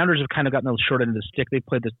the Sounders have kind of gotten the short end of the stick. They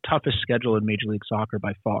played the toughest schedule in Major League Soccer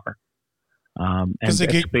by far. Because they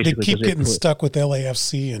keep getting stuck with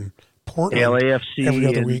LAFC and Portland. LAFC every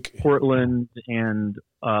other week. Portland and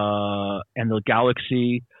the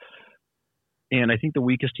Galaxy. And I think the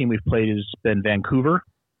weakest team we've played has been Vancouver.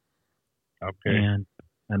 Okay. And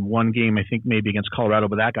one game, I think maybe against Colorado,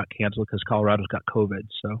 but that got canceled because Colorado's got COVID.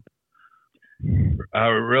 So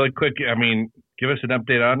Really quick, I mean, give us an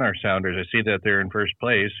update on our Sounders. I see that they're in first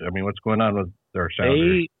place. I mean, what's going on with our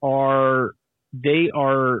Sounders? They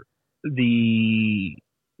are the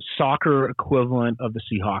soccer equivalent of the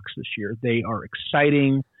Seahawks this year. They are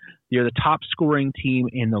exciting. They're the top scoring team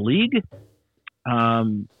in the league,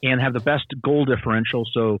 and have the best goal differential.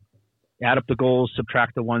 So add up the goals,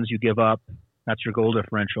 subtract the ones you give up. That's your goal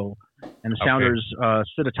differential. And the Sounders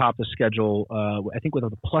sit atop the schedule, I think, with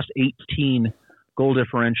a plus 18 goal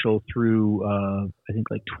differential through, I think,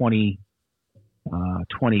 like 20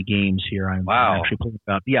 games here. I'm actually pulling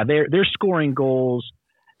it up. Yeah, they're scoring goals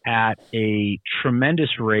at a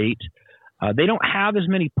tremendous rate. They don't have as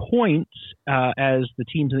many points as the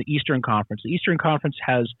teams in the Eastern Conference. The Eastern Conference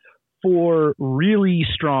has 4 really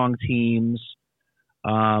strong teams,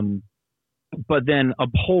 but then a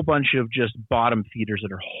whole bunch of just bottom feeders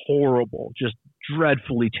that are horrible, just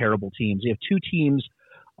dreadfully terrible teams. You have 2 teams,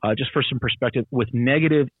 just for some perspective, with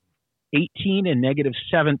negative 18 and negative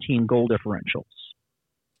 17 goal differentials.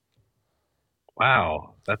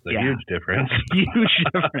 Wow, that's a huge difference. Huge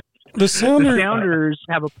difference. The Sounders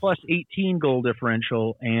have a plus 18 goal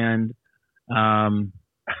differential, and oh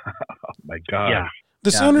my God. Yeah.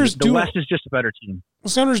 The Sounders the West is just a better team. The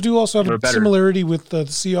Sounders do also have a similarity with the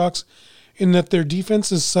Seahawks in that their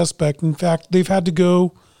defense is suspect. In fact, they've had to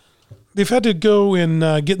go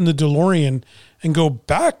and get in the DeLorean and go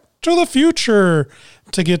back to the future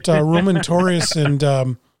to get Roman Torres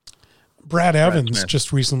and Brad Evans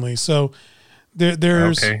just recently. So they're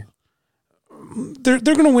going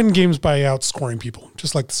to win games by outscoring people,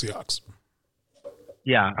 just like the Seahawks.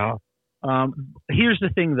 Yeah. Here's the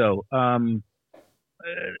thing, though.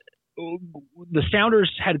 The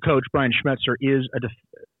Sounders head coach, Brian Schmetzer, is a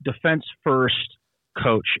defense-first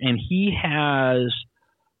coach, and he has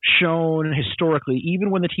shown historically, even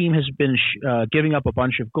when the team has been giving up a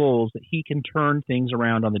bunch of goals, that he can turn things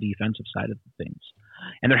around on the defensive side of things.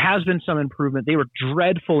 And there has been some improvement. They were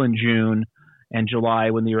dreadful in June and July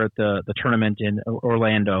when they were at the tournament in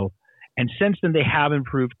Orlando. And since then, they have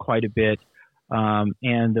improved quite a bit.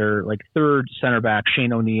 And their third center back,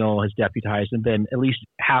 Shane O'Neill, has deputized and been at least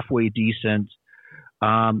halfway decent.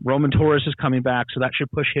 Roman Torres is coming back, so that should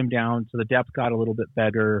push him down. So the depth got a little bit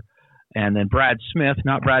better. And then Brad Smith,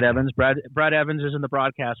 not Brad Evans. Brad Evans is in the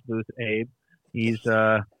broadcast booth, Abe. He's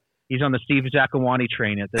on the Steve Zakawani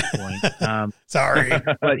train at this point. Sorry.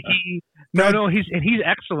 But he's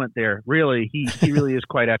excellent there. Really. He really is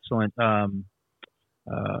quite excellent. I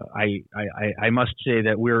must say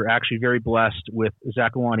that we're actually very blessed with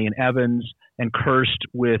Zakawani and Evans, and cursed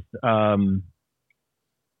with our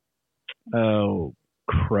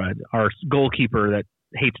goalkeeper that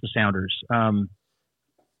hates the Sounders.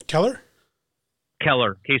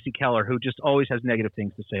 Casey Keller, who just always has negative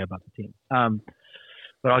things to say about the team.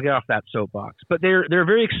 But I'll get off that soapbox. But they're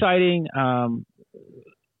very exciting.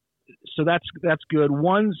 So that's good.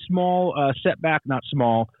 One small setback, not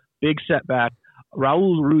small, big setback.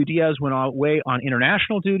 Raul Ruidiaz went away on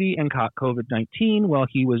international duty and caught COVID-19 while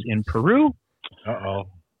he was in Peru. Uh-oh.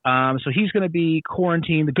 So he's going to be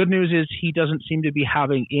quarantined. The good news is he doesn't seem to be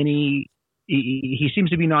having any – he seems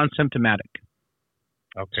to be non-symptomatic.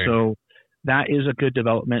 Okay. So that is a good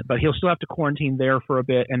development. But he'll still have to quarantine there for a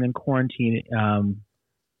bit and then quarantine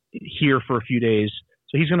here for a few days.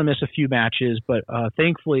 So he's going to miss a few matches. But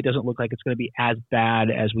thankfully, it doesn't look like it's going to be as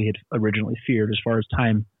bad as we had originally feared as far as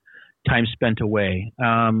time spent away.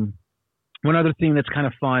 One other thing that's kind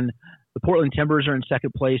of fun, the Portland Timbers are in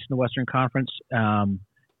second place in the Western Conference.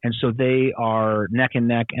 And so they are neck and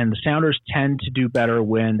neck, and the Sounders tend to do better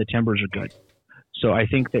when the Timbers are good. So I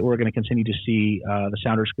think that we're going to continue to see the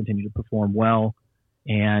Sounders continue to perform well.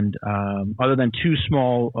 And other than 2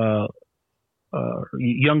 small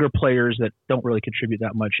younger players that don't really contribute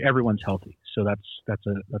that much, everyone's healthy. So that's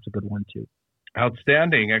a good one too.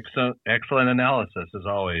 Outstanding. Excellent analysis, as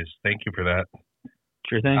always. Thank you for that.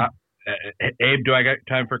 Sure thing. Abe, do I got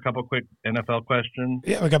time for a couple quick NFL questions?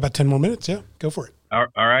 Yeah, we got about 10 more minutes. Yeah, go for it. All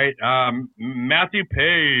right. Matthew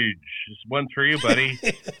Page, this one's for you, buddy.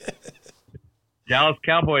 Dallas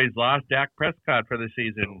Cowboys lost Dak Prescott for the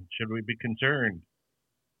season. Should we be concerned?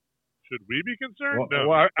 Should we be concerned?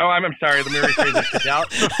 No. I'm sorry. Let me rephrase that. Should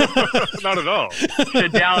Dallas? Not at all.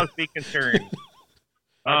 Should Dallas be concerned?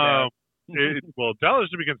 Well, Dallas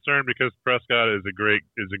should be concerned because Prescott is a great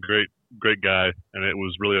guy, and it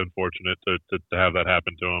was really unfortunate to have that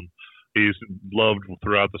happen to him. He's loved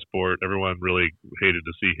throughout the sport. Everyone really hated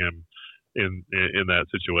to see him in that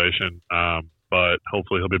situation, but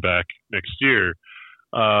hopefully he'll be back next year.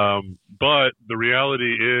 But the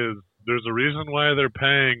reality is, there's a reason why they're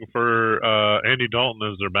paying for Andy Dalton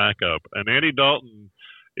as their backup, and Andy Dalton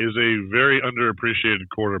is a very underappreciated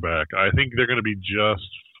quarterback. I think they're going to be just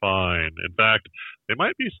fine. In fact, they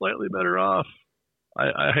might be slightly better off.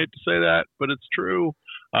 I hate to say that, but it's true.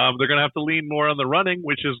 They're going to have to lean more on the running,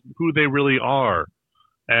 which is who they really are.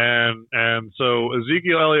 And so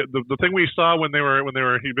Ezekiel Elliott, the thing we saw when they were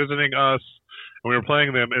visiting us and we were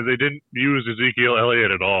playing them is they didn't use Ezekiel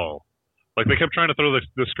Elliott at all. Like they kept trying to throw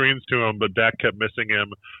the screens to him, but Dak kept missing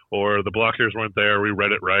him, or the blockers weren't there. We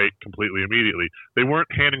read it right completely immediately. They weren't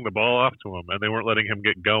handing the ball off to him, and they weren't letting him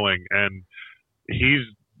get going. And he's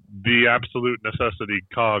the absolute necessity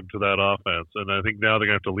cog to that offense. And I think now they're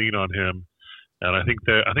going to have to lean on him. And I think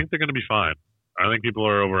they're going to be fine. I think people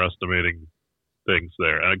are overestimating things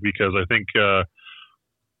there, because I think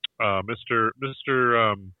Mr.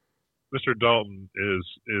 Dalton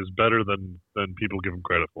is better than people give him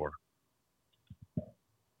credit for.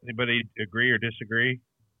 Anybody agree or disagree?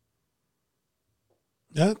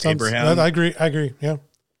 Yeah, Abraham. I agree. Yeah,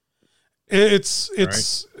 it's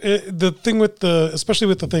the thing especially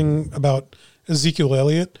with the thing about Ezekiel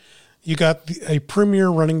Elliott. You got a premier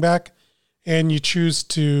running back, and you choose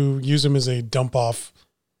to use him as a dump off,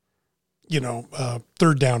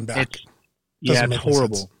 third down back. It's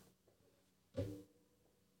horrible.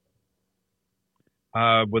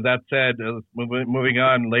 With that said, moving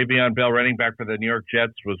on, Le'Veon Bell, running back for the New York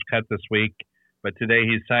Jets, was cut this week, but today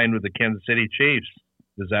he's signed with the Kansas City Chiefs.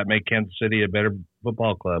 Does that make Kansas City a better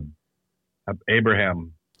football club?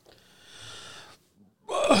 Abraham.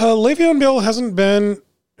 Le'Veon Bell hasn't been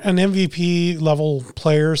an MVP level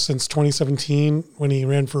player since 2017 when he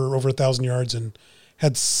ran for over 1,000 yards and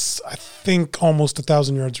had, I think, almost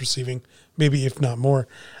 1,000 yards receiving, maybe if not more.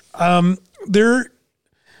 There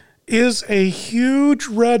is a huge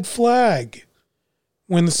red flag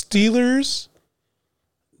when the Steelers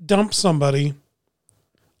dump somebody.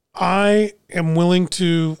 I am willing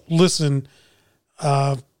to listen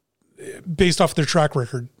based off their track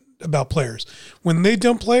record about players. When they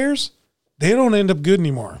dump players, they don't end up good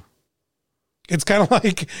anymore. It's kind of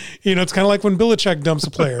like, it's kind of like when Belichick dumps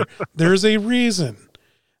a player. There's a reason.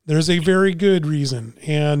 There's a very good reason.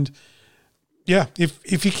 And yeah,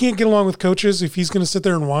 if he can't get along with coaches, if he's going to sit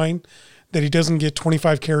there and whine that he doesn't get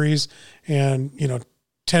 25 carries and,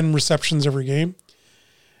 10 receptions every game,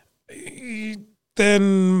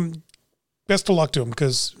 then best of luck to him,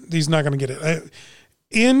 because he's not going to get it.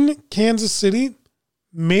 In Kansas City,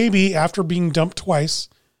 maybe after being dumped twice,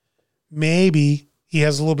 maybe he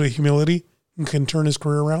has a little bit of humility and can turn his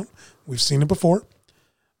career around. We've seen it before,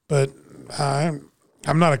 but I'm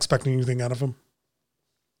not expecting anything out of him.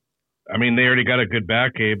 I mean, they already got a good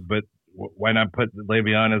back, Abe, but why not put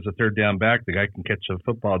Le'Veon as a third down back? The guy can catch a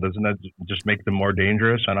football. Doesn't that just make them more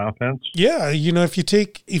dangerous on offense? Yeah, if you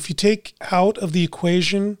take out of the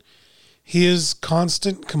equation his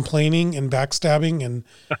constant complaining and backstabbing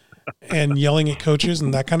and yelling at coaches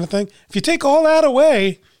and that kind of thing, if you take all that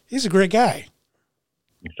away, he's a great guy.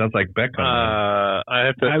 It sounds like Beckham.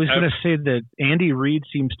 I was going to say that Andy Reid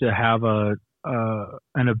seems to have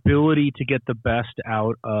an ability to get the best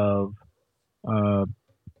out of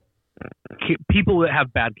people that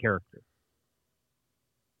have bad character.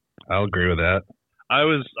 I'll agree with that. I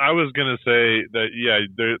was gonna say that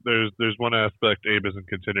there's one aspect Abe isn't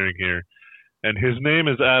considering here, and his name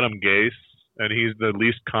is Adam Gase, and he's the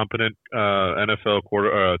least competent NFL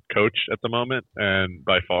coach at the moment, and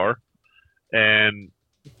by far, and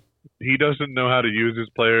he doesn't know how to use his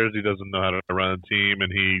players. He doesn't know how to run a team,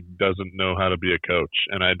 and he doesn't know how to be a coach.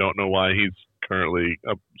 And I don't know why he's currently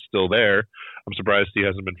still there. I'm surprised he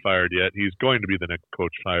hasn't been fired yet. He's going to be the next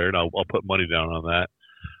coach fired. I'll put money down on that.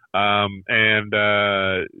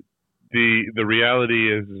 The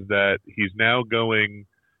reality is that he's now going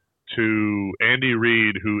to Andy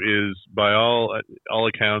Reid, who is, by all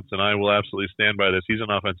accounts, and I will absolutely stand by this, he's an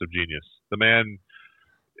offensive genius. The man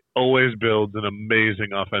always builds an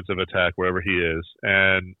amazing offensive attack wherever he is,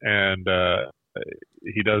 and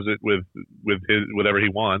he does it with his whatever he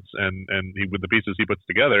wants, and with the pieces he puts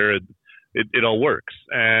together, it all works.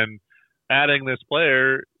 And adding this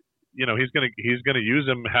player, he's gonna use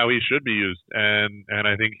him how he should be used, and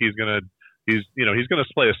I think he's gonna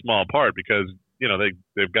play a small part, because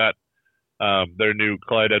they've got their new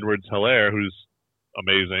Clyde Edwards-Helaire, who's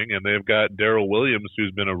amazing, and they've got Darrell Williams,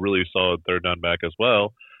 who's been a really solid third down back as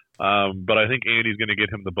well. But I think Andy's going to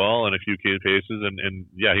get him the ball in a few key paces, and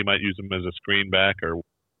he might use him as a screen back or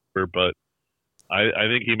whatever, but I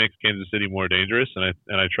think he makes Kansas City more dangerous, and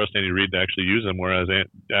I trust Andy Reid to actually use him, whereas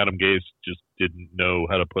Adam Gase just didn't know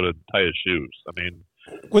how to tie his shoes. I mean,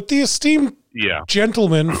 what the esteemed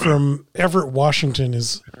gentleman from Everett, Washington,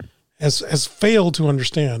 has has failed to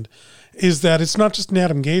understand is that it's not just an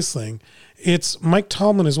Adam Gase thing. It's Mike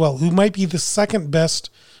Tomlin as well, who might be the second best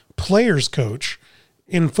players coach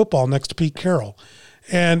in football next to Pete Carroll.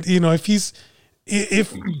 And, you know, if he's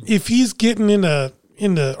getting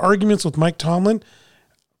into arguments with Mike Tomlin,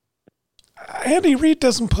 Andy Reid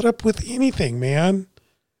doesn't put up with anything, man.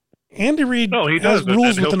 Andy Reid has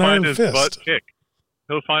rules with an iron fist. Butt kick.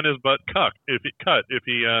 He'll find his butt cut if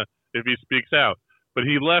he speaks out. But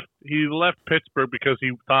he left Pittsburgh because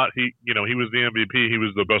he thought he was the MVP. He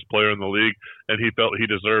was the best player in the league, and he felt he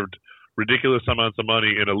deserved ridiculous amounts of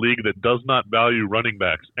money in a league that does not value running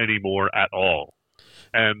backs anymore at all.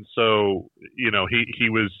 And so, you know, he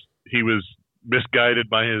was misguided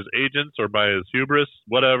by his agents or by his hubris,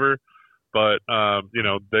 whatever. But you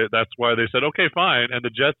know, that's why they said, okay, fine. And the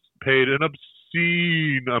Jets paid an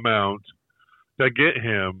obscene amount to get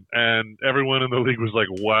him, and everyone in the league was like,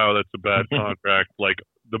 wow, that's a bad contract, like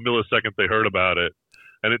the millisecond they heard about it.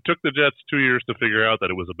 And it took the Jets 2 years to figure out that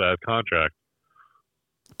it was a bad contract.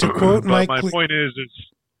 To quote but my point is,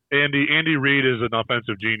 Andy Reid is an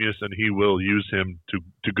offensive genius, and he will use him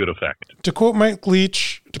to good effect. To quote Mike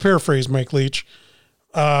Leach, to paraphrase Mike Leach,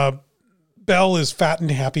 Bell is fat,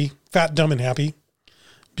 dumb, and happy,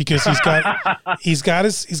 because he's got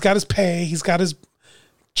his pay, he's got his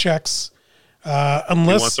checks.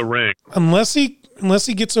 Unless he wants a ring. Unless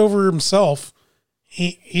he gets over himself,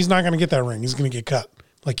 he's not going to get that ring. He's going to get cut,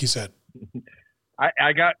 like you said. All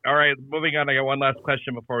right, moving on. I got one last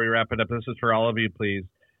question before we wrap it up. This is for all of you, please.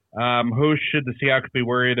 Who should the Seahawks be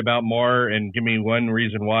worried about more? And give me one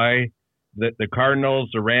reason why. The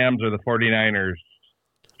Cardinals, the Rams, or the 49ers?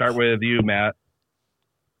 Start with you, Matt.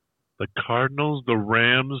 The Cardinals, the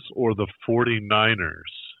Rams, or the 49ers?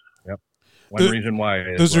 Yep. One reason why.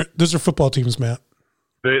 Those are football teams, Matt.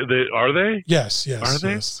 They are they? Yes. Are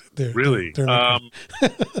they? Yes. Really? They're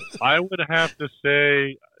I would have to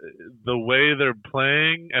say the way they're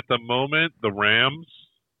playing at the moment, the Rams.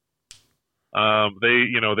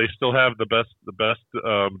 They still have the best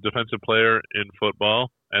defensive player in football,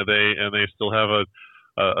 and they still have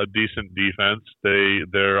a decent defense.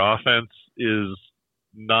 Their offense is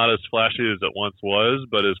not as flashy as it once was,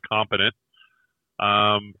 but is competent.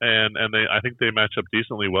 And I think they match up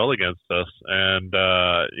decently well against us. And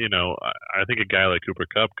I think a guy like Cooper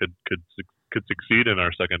Kupp could succeed in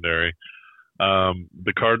our secondary.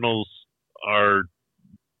 The Cardinals are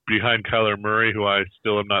behind Kyler Murray, who I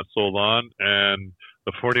still am not sold on, and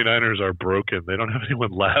the 49ers are broken. They don't have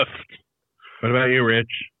anyone left. What about you,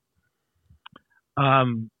 Rich?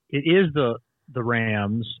 It is the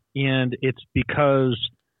Rams, and it's because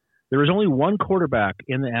there is only one quarterback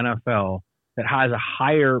in the NFL that has a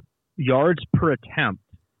higher yards per attempt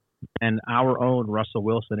than our own Russell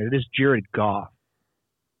Wilson. It is Jared Goff.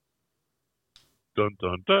 Dun,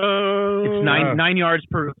 dun, dun. It's nine yards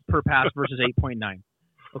per pass versus 8.9.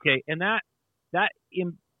 Okay, and that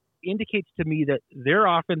indicates to me that their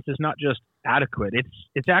offense is not just adequate.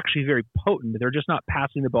 It's actually very potent. They're just not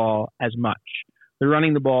passing the ball as much. They're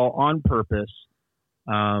running the ball on purpose,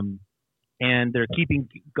 and they're keeping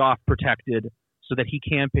Goff protected so that he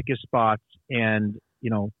can pick his spots and,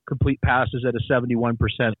 complete passes at a 71%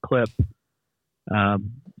 clip.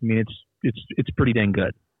 It's pretty dang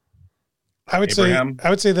good. I would say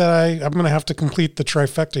that I'm going to have to complete the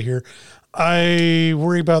trifecta here. I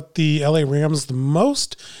worry about the LA Rams the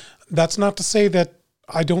most. That's not to say that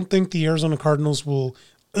I don't think the Arizona Cardinals will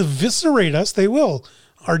eviscerate us. They will.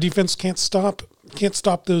 Our defense can't stop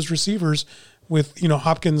those receivers with,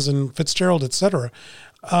 Hopkins and Fitzgerald, et cetera.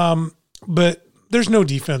 But there's no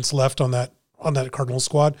defense left on that Cardinals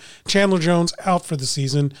squad. Chandler Jones out for the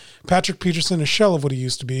season. Patrick Peterson, a shell of what he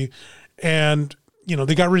used to be. And,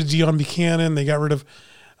 they got rid of Deion Buchanan. They got rid of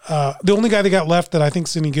the only guy they got left that I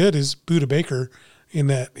think's any good is Budda Baker in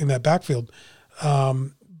that backfield.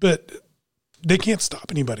 But they can't stop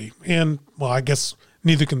anybody. And, well, I guess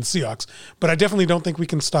neither can the Seahawks. But I definitely don't think we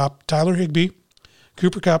can stop Tyler Higbee,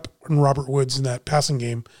 Cooper Kupp, and Robert Woods in that passing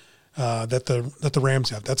game that the Rams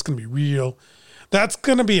have. That's going to be real. That's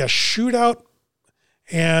going to be a shootout.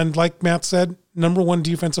 And like Matt said, number one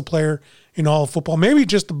defensive player in all of football, maybe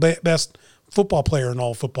just the best football player in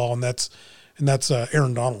all of football, and that's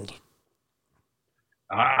Aaron Donald.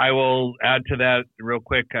 I will add to that real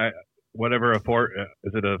quick. Is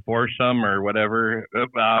it a foursome or whatever? The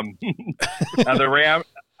Ram.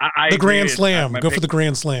 The Grand Slam. Go for the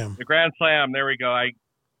Grand Slam. The Grand Slam. There we go. I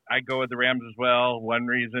go with the Rams as well. One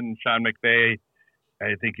reason, Sean McVay.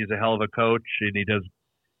 I think he's a hell of a coach, and he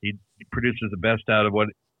produces the best out of what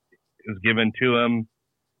is given to him.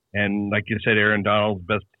 And like you said, Aaron Donald's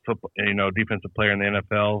best football, defensive player in the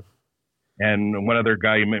NFL. And one other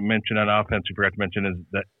guy you mentioned on offense you forgot to mention is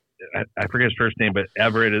that I forget his first name, but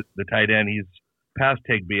Everett is the tight end. He's past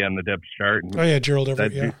Higbee on the depth chart. Oh yeah, Gerald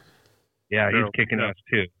Everett. Yeah, he's kicking ass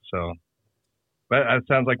too. So, but it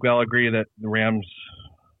sounds like we all agree that the Rams.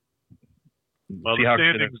 Well, the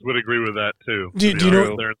standings would agree with that too. Do you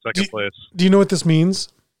know they're in second place? Do you know what this means?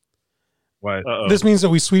 What? This means that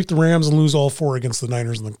we sweep the Rams and lose all 4 against the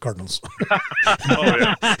Niners and the Cardinals. Oh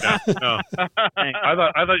yeah. No. I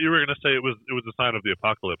thought you were going to say it was a sign of the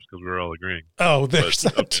apocalypse because we were all agreeing. Oh, there's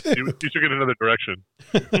that too. You took it another direction.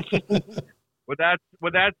 With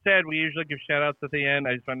that said, we usually give shout outs at the end.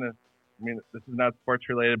 I just want to. I mean, this is not sports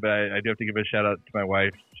related, but I do have to give a shout out to my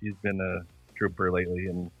wife. She's been a trooper lately,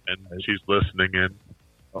 and she's listening in.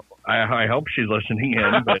 I hope she's listening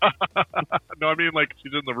in. But no, I mean like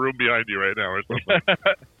she's in the room behind you right now or something.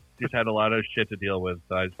 She's had a lot of shit to deal with,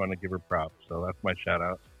 so I just want to give her props. So that's my shout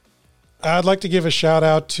out. I'd like to give a shout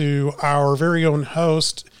out to our very own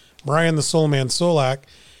host, Brian the Soulman Solack.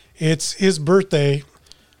 It's his birthday.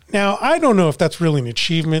 Now, I don't know if that's really an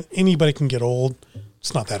achievement. Anybody can get old.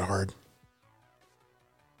 It's not that hard.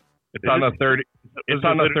 It's on the 30th. It's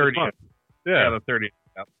on the 30th. Yeah, the 30th.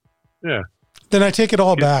 Yep. Yeah. Then I take it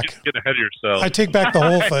all back. Get ahead of yourself. I take back the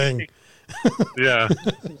whole thing. Yeah.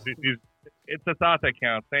 It's a thought that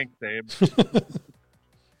counts. Thanks, Abe.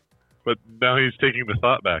 But now he's taking the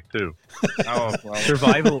thought back too. Oh, well.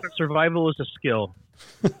 Survival is a skill.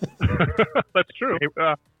 That's true. Hey,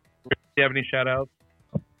 do you have any shout outs?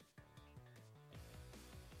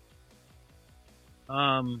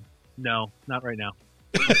 No, not right now.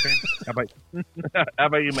 Okay. How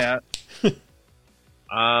about you, Matt?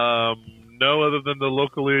 No, other than to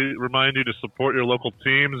locally remind you to support your local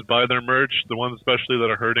teams, buy their merch, the ones especially that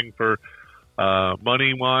are hurting for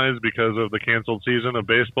money-wise because of the canceled season of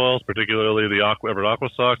baseballs, particularly the Everett Aqua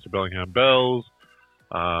Sox, the Bellingham Bells,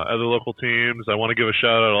 other local teams. I want to give a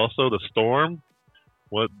shout-out also to Storm,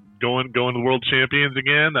 going to World Champions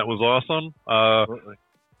again. That was awesome. Absolutely.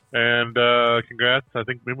 And congrats. I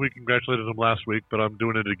think maybe we congratulated them last week, but I'm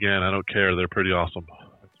doing it again. I don't care. They're pretty awesome.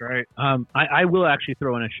 That's right. I will actually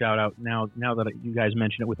throw in a shout out now that you guys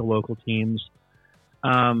mentioned it with the local teams.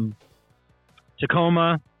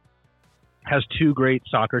 Tacoma has 2 great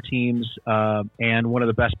soccer teams, and one of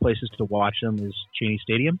the best places to watch them is Cheney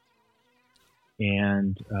Stadium.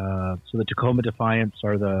 And so the Tacoma Defiants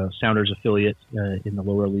are the Sounders affiliate in the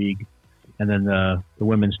lower league, and then the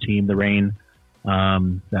women's team, the Reign,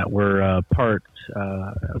 that were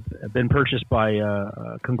have been purchased by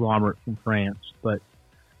a conglomerate from France, but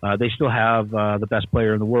they still have the best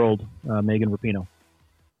player in the world, Megan Rapinoe.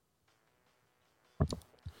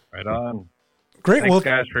 Right on. Great. Thanks,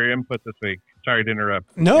 guys, for your input this week. Sorry to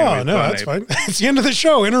interrupt. No, that's fine. It's the end of the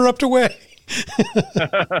show. Interrupt away.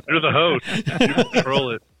 You're the host. You control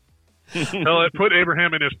it. No, put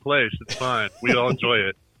Abraham in his place. It's fine. We all enjoy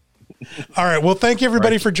it. All right. Well, thank you,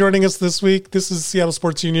 everybody, for joining us this week. This is Seattle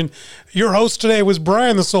Sports Union. Your host today was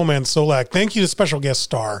Brian the Soulman Solack. Thank you to special guest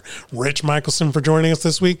star Rich Michelson for joining us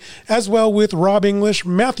this week, as well with Rob English,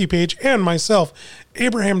 Matthew Page, and myself,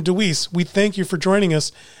 Abraham DeWeese. We thank you for joining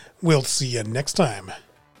us. We'll see you next time.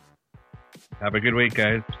 Have a good week,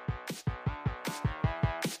 guys.